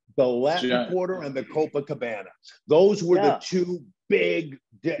 The Latin Quarter and the Copacabana. Those were the two big.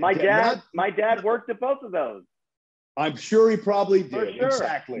 My dad worked at both of those. I'm sure he probably did. For sure.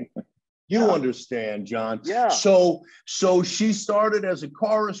 Exactly. You understand, John. Yeah. So she started as a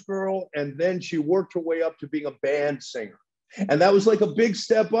chorus girl, and then she worked her way up to being a band singer. And that was like a big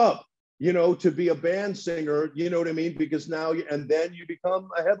step up, to be a band singer, you know what I mean? Because now, and then you become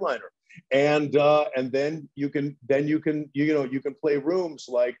a headliner. And then you can play rooms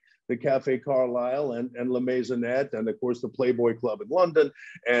like the Cafe Carlyle and La Maisonette, and of course the Playboy Club in London,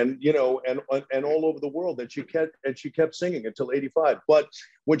 and and all over the world. That she kept singing until 85. But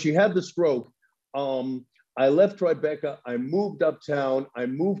when she had the stroke, I left Tribeca. I moved uptown. I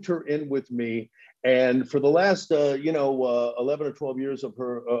moved her in with me, and for the last 11 or 12 years of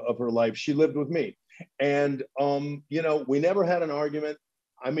her life, she lived with me. And we never had an argument.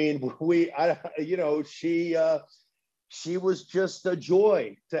 I mean, she was just a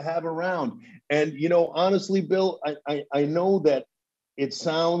joy to have around. And, honestly, Bill, I know that it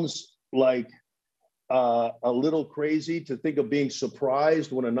sounds like a little crazy to think of being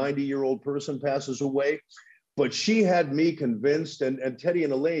surprised when a 90-year-old person passes away, but she had me convinced, and Teddy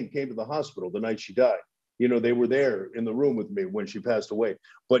and Elaine came to the hospital the night she died. They were there in the room with me when she passed away.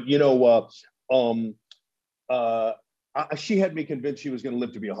 But, she had me convinced she was going to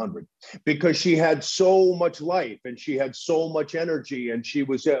live to be 100, because she had so much life and she had so much energy. And she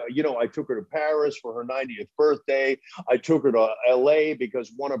was, I took her to Paris for her 90th birthday. I took her to LA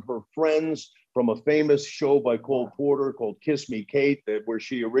because one of her friends from a famous show by Cole Porter called Kiss Me Kate, where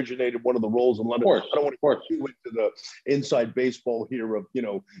she originated one of the roles in London. I don't want to get too into the inside baseball here of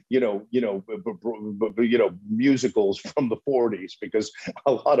musicals from the 40s, because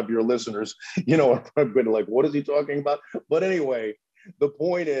a lot of your listeners are going to like, what is he talking about? But anyway, the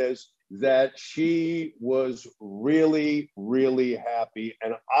point is that she was really, really happy,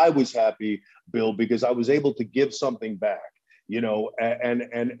 and I was happy, Bill, because I was able to give something back.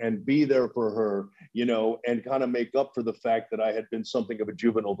 And be there for her, and kind of make up for the fact that I had been something of a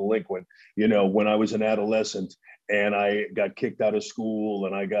juvenile delinquent, when I was an adolescent, and I got kicked out of school,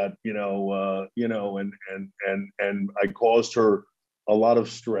 and I got, and I caused her a lot of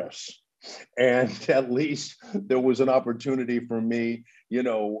stress. And at least there was an opportunity for me, at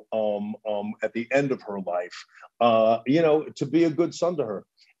the end of her life, to be a good son to her.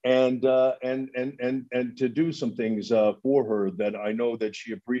 And to do some things for her that I know that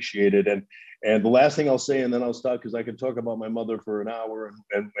she appreciated. And the last thing I'll say, and then I'll stop, because I could talk about my mother for an hour,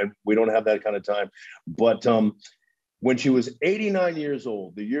 and we don't have that kind of time. But when she was 89 years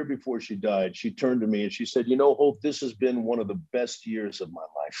old, the year before she died, she turned to me and she said, Holt, this has been one of the best years of my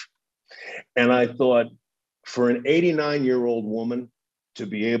life. And I thought, for an 89-year-old woman to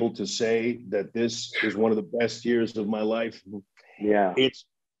be able to say that this is one of the best years of my life, yeah,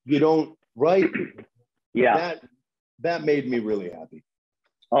 right? Yeah. That made me really happy.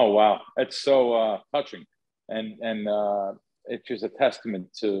 Oh, wow. That's so touching. And it's just a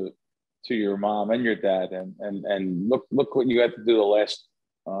testament to your mom and your dad. And look what you had to do the last,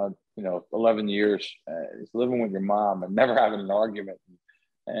 11 years, living with your mom and never having an argument.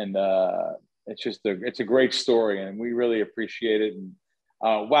 And it's a great story, and we really appreciate it. And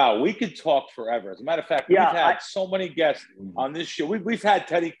wow, we could talk forever. As a matter of fact, we've had so many guests on this show. We've had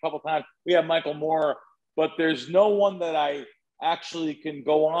Teddy a couple times. We have Michael Moore, but there's no one that I actually can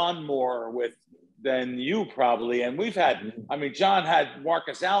go on more with than you, probably. And we've had, John had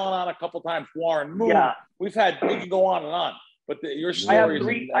Marcus Allen on a couple times, Warren Moon. Yeah. We can go on and on. But your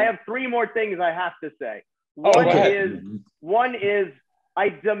story. I have three more things I have to say. One is I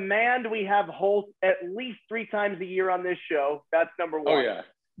demand we have Holt at least 3 times a year on this show. That's number one. Oh, yeah.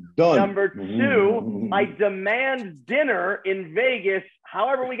 Done. Number two, I demand dinner in Vegas.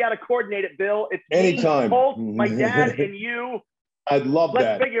 However, we got to coordinate it, Bill. It's anytime. Me, Holt, my dad, and you. I'd love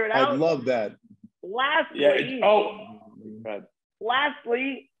that. Let's figure it out. I'd love that.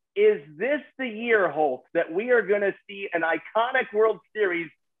 Lastly, is this the year, Holt, that we are going to see an iconic World Series,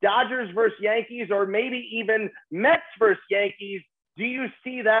 Dodgers versus Yankees, or maybe even Mets versus Yankees? Do you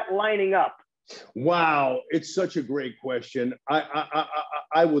see that lining up? Wow, it's such a great question.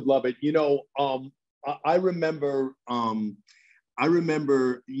 I would love it. I remember I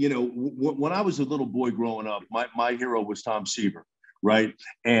remember, when I was a little boy growing up, my hero was Tom Seaver, right?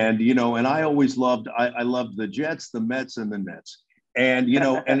 And, and I always I loved the Jets, the Mets, and the Nets. And,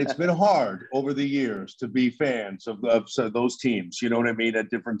 and it's been hard over the years to be fans of those teams, you know what I mean, at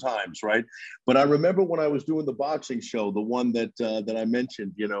different times, right? But I remember when I was doing the boxing show, the one that I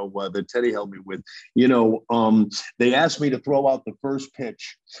mentioned, that Teddy helped me with, they asked me to throw out the first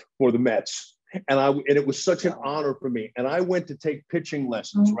pitch for the Mets. And it was such an honor for me. And I went to take pitching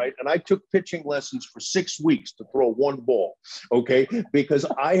lessons, right? And I took pitching lessons for 6 weeks to throw one ball, okay? Because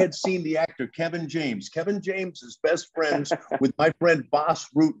I had seen the actor Kevin James. Kevin James is best friends with my friend Boss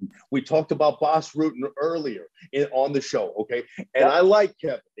Rutan. We talked about Boss Rutan earlier on the show, okay? And I like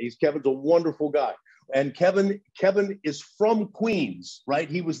Kevin. Kevin's a wonderful guy. And Kevin is from Queens, right?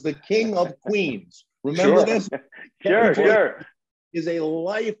 He was the king of Queens. Remember this? Sure. Is a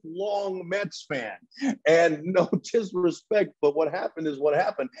lifelong Mets fan, and no disrespect, but what happened is what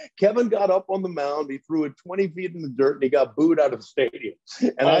happened. Kevin got up on the mound, he threw it 20 feet in the dirt, and he got booed out of the stadium.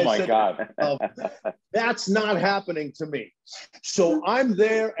 And I said, God, that's not happening to me. So I'm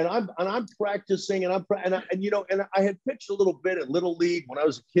there, and I'm practicing, and I had pitched a little bit at Little League when I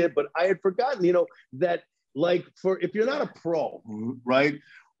was a kid, but I had forgotten, that if you're not a pro, right?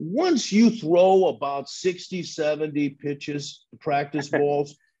 Once you throw about 60, 70 pitches, practice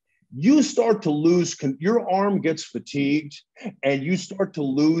balls, you start to lose, your arm gets fatigued and you start to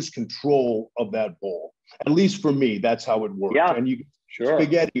lose control of that ball. At least for me, that's how it works. Yeah. And you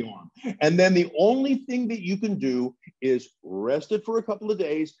spaghetti arm. And then the only thing that you can do is rest it for a couple of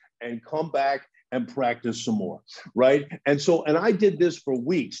days and come back and practice some more, right? And I did this for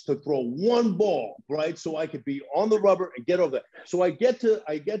weeks to throw one ball, right? So I could be on the rubber and get over that. So I get to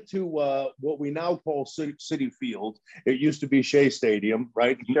what we now call City Field. It used to be Shea Stadium,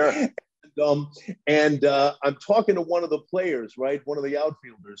 right? Sure. And I'm talking to one of the players, right? One of the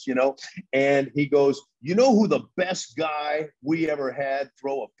outfielders, and he goes, "You know who the best guy we ever had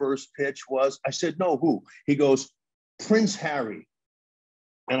throw a first pitch was?" I said, "No, who?" He goes, "Prince Harry."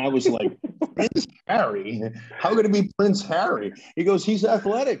 And I was like, Prince Harry? How could it be Prince Harry? He goes, "He's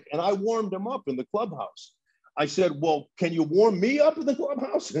athletic." And I warmed him up in the clubhouse. I said, "Well, can you warm me up in the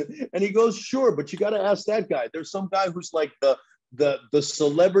clubhouse?" And he goes, "Sure, but you got to ask that guy. There's some guy who's like the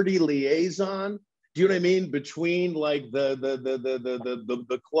celebrity liaison. Do you know what I mean? Between like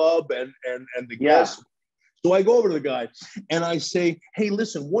the club and the guests." So I go over to the guy and I say, "Hey,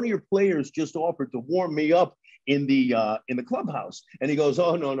 listen, one of your players just offered to warm me up in the clubhouse." And he goes,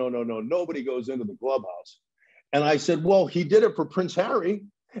 "Oh, no, nobody goes into the clubhouse." And I said, "Well, he did it for Prince Harry."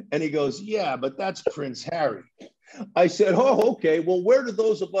 And he goes, "Yeah, but that's Prince Harry." I said, "Oh, okay. Well, where do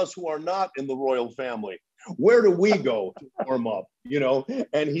those of us who are not in the royal family, where do we go to warm up?"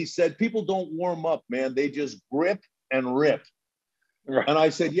 And he said, "People don't warm up, man. They just grip and rip." Right. And I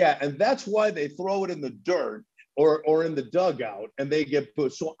said, "Yeah, and that's why they throw it in the dirt or in the dugout and they get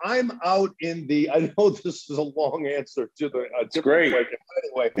pushed." So I'm out in I know this is a long answer to the great question.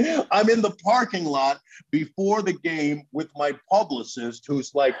 Anyway, I'm in the parking lot before the game with my publicist,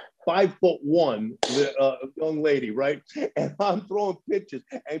 who's like 5'1", young lady, right? And I'm throwing pitches,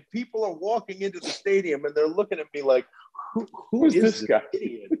 and people are walking into the stadium and they're looking at me like, who is this guy?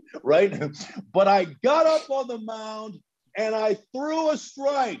 Idiot, right? But I got up on the mound and I threw a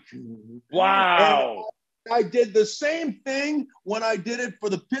strike. Wow. And I did the same thing when I did it for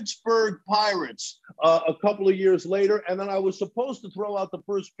the Pittsburgh Pirates a couple of years later. And then I was supposed to throw out the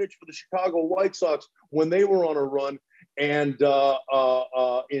first pitch for the Chicago White Sox when they were on a run, and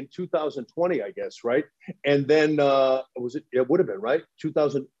in 2020, I guess, right? And then it would have been, right?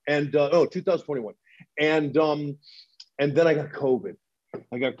 2021. And then I got COVID.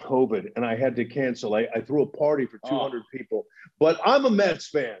 And I had to cancel. I threw a party for 200 people. But I'm a Mets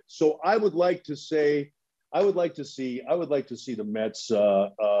fan, so I would like to see the Mets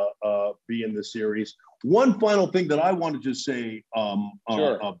be in the series. One final thing that I wanted to say,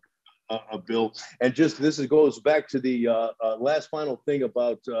 Bill, and just goes back to the last final thing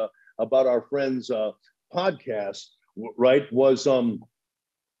about our friends' podcast, right? Was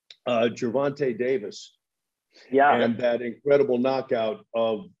Gervonta Davis. Yeah. And that incredible knockout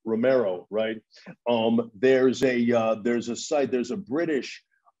of Romero, right? There's a site, there's a British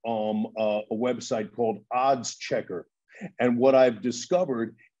a website called Odds Checker. And what I've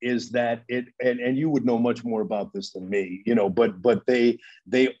discovered is that and you would know much more about this than me, but they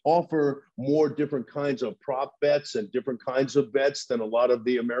offer more different kinds of prop bets and different kinds of bets than a lot of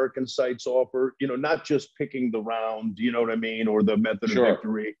the American sites offer, not just picking the round, you know what I mean, or the method of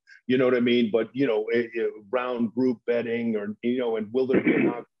victory, you know what I mean, but round group betting, or and will there be a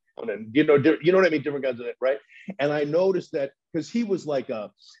knockout and you know what I mean, different kinds of that, right? And I noticed that because he was like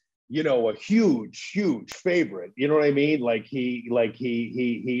a huge favorite. You know what I mean? Like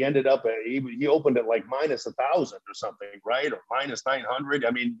he ended up he opened at like minus 1,000 or something, right? Or minus 900.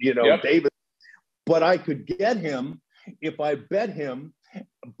 I mean, Yep. Davis. But I could get him if I bet him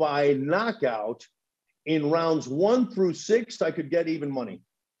by knockout in rounds 1 through 6. I could get even money.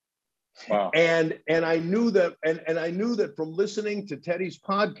 Wow. And I knew that, and I knew that from listening to Teddy's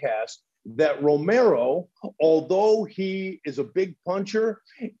podcast that Romero, although he is a big puncher,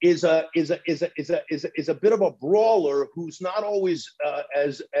 is a bit of a brawler who's not always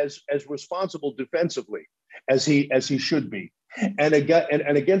as responsible defensively as he should be. And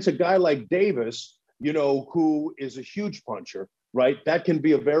against a guy like Davis, who is a huge puncher, right? That can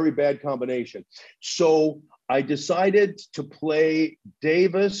be a very bad combination. So I decided to play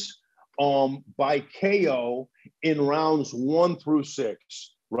Davis by KO in rounds 1 through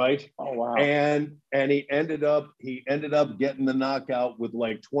 6, right? Oh wow! And he ended up getting the knockout with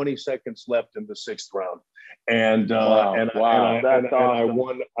like 20 seconds left in the 6th round, and I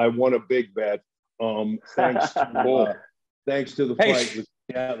won a big bet. Thanks to the fight with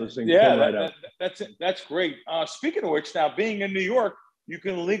Atlas and that's great. Speaking of which, now being in New York, you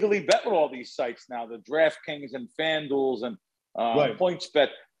can legally bet with all these sites now, the DraftKings and FanDuels and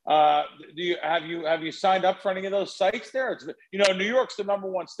PointsBet. Have you signed up for any of those sites there? New York's the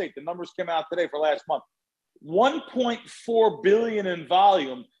 #1 state. The numbers came out today for last month. 1.4 billion in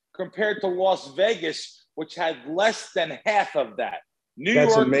volume compared to Las Vegas, which had less than half of that. New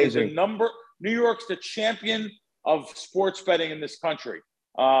York's the champion of sports betting in this country.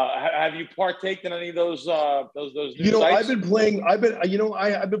 Have you partaked in any of those new sites? I've been playing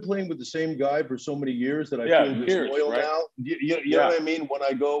with the same guy for so many years that I feel disloyal now. You know what I mean? When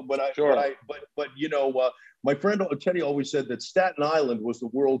I go, but my friend Teddy always said that Staten Island was the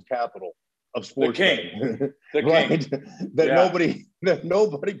world capital of sports betting. The right? king. That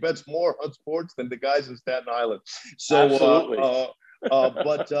nobody bets more on sports than the guys in Staten Island. So absolutely.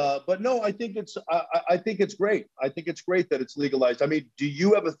 But no, I think it's great. I think it's great that it's legalized. I mean, do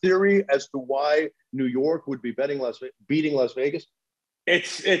you have a theory as to why New York would be beating Las Vegas?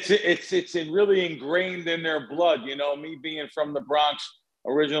 It's really ingrained in their blood. Me being from the Bronx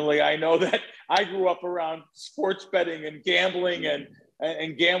originally, I know that I grew up around sports betting and gambling and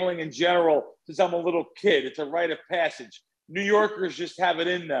gambling in general since I'm a little kid. It's a rite of passage. New Yorkers just have it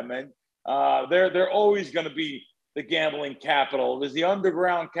in them, and they're always going to be the gambling capital. There's the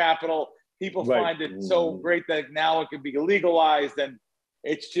underground capital. People find it so great that now it can be legalized, and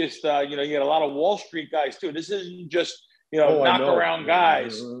it's just you get a lot of Wall Street guys too. This isn't just knock around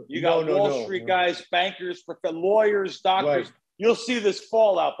guys. You got Wall Street guys, bankers, lawyers, doctors. Right. You'll see this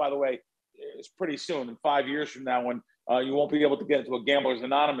fallout, by the way. It's pretty soon, in 5 years from now, when you won't be able to get into a Gamblers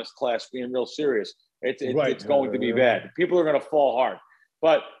Anonymous class being real serious. It's going to be bad. People are going to fall hard.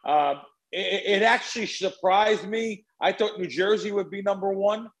 But it actually surprised me. I thought New Jersey would be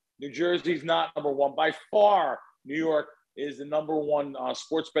 #1. New Jersey's not #1. By far, New York is the #1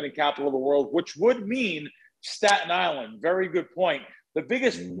 sports betting capital of the world, which would mean Staten Island. Very good point. The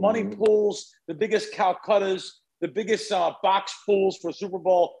biggest money pools, the biggest Calcuttas, the biggest box pools for Super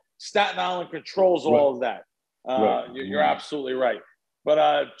Bowl, Staten Island controls all of that. You're absolutely right.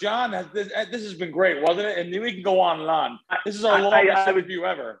 But John, this has been great, wasn't it? And we can go on and on. This is our longest interview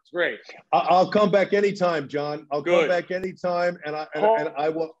ever. It's great. I'll come back anytime, John. I'll come back anytime, and I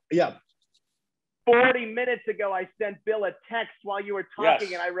will. Yeah. 40 minutes ago, I sent Bill a text while you were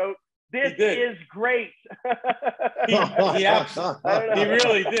talking, and I wrote, "This is great." He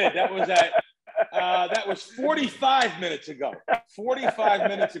really did. That was 45 minutes ago. 45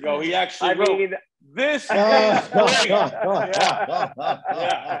 minutes ago, he actually wrote, "This is great."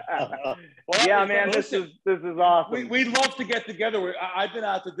 Well, man, this is awesome. We'd love to get together. I've been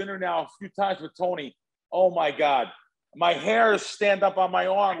out to dinner now a few times with Tony. Oh my God, my hairs stand up on my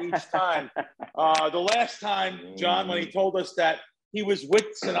arm each time. The last time, John, when he told us that he was with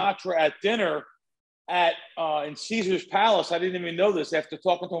Sinatra at dinner in Caesar's Palace, I didn't even know this after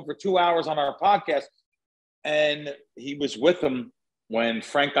talking to him for 2 hours on our podcast. And he was with him when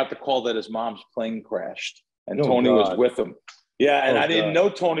Frank got the call that his mom's plane crashed, and Tony was with him. Yeah, and I didn't know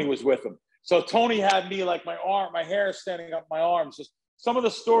Tony was with him. So Tony had me like my hair is standing up my arms. Just some of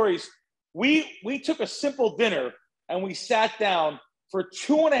the stories. We took a simple dinner and we sat down for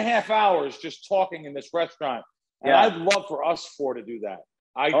 2.5 hours just talking in this restaurant. And I'd love for us four to do that.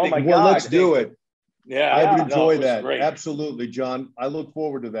 Let's do it. Yeah, I would enjoy that. Great. Absolutely, John. I look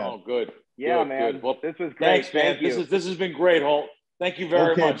forward to that. Oh, good. Yeah, good, man. Good. Well, this was great. Thanks, man. This has been great, Holt. Thank you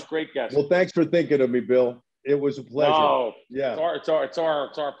very much. Great guest. Well, thanks for thinking of me, Bill. It was a pleasure. No, Yeah. it's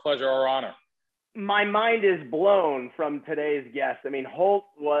our pleasure, our honor. My mind is blown from today's guest. I mean, Holt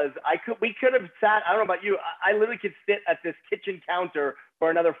was, we could have sat, I don't know about you, I literally could sit at this kitchen counter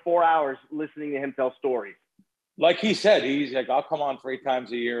for another 4 hours listening to him tell stories. Like he said, he's like, I'll come on 3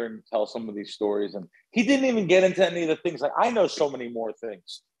 times a year and tell some of these stories. And he didn't even get into any of the things. Like, I know so many more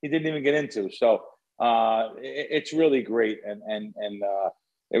things he didn't even get into. So it's really great.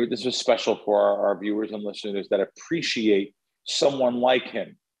 This was special for our viewers and listeners that appreciate someone like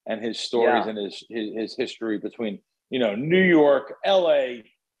him and his stories and his history between, New York, LA,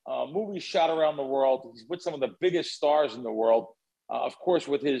 movies shot around the world. He's with some of the biggest stars in the world. Of course,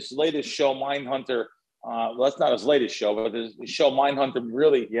 with his latest show, Mindhunter. Well, that's not his latest show, but his show Mindhunter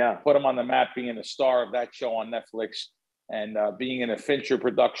really put him on the map, being a star of that show on Netflix and being in a Fincher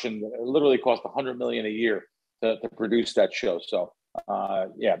production. It literally cost $100 million a year to produce that show. So,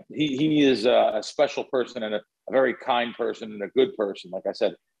 he is a special person and a very kind person and a good person. Like I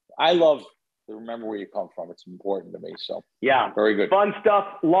said, I love to remember where you come from. It's important to me. So, very good. Fun stuff.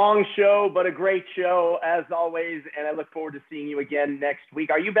 Long show, but a great show as always. And I look forward to seeing you again next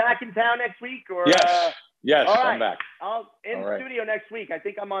week. Are you back in town next week? Or Yes, all right. I'm back. I'll in studio next week. I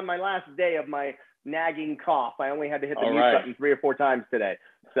think I'm on my last day of my nagging cough. I only had to hit the mute button 3 or 4 times today.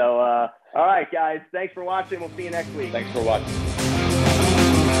 So, all right, guys. Thanks for watching. We'll see you next week. Thanks for watching.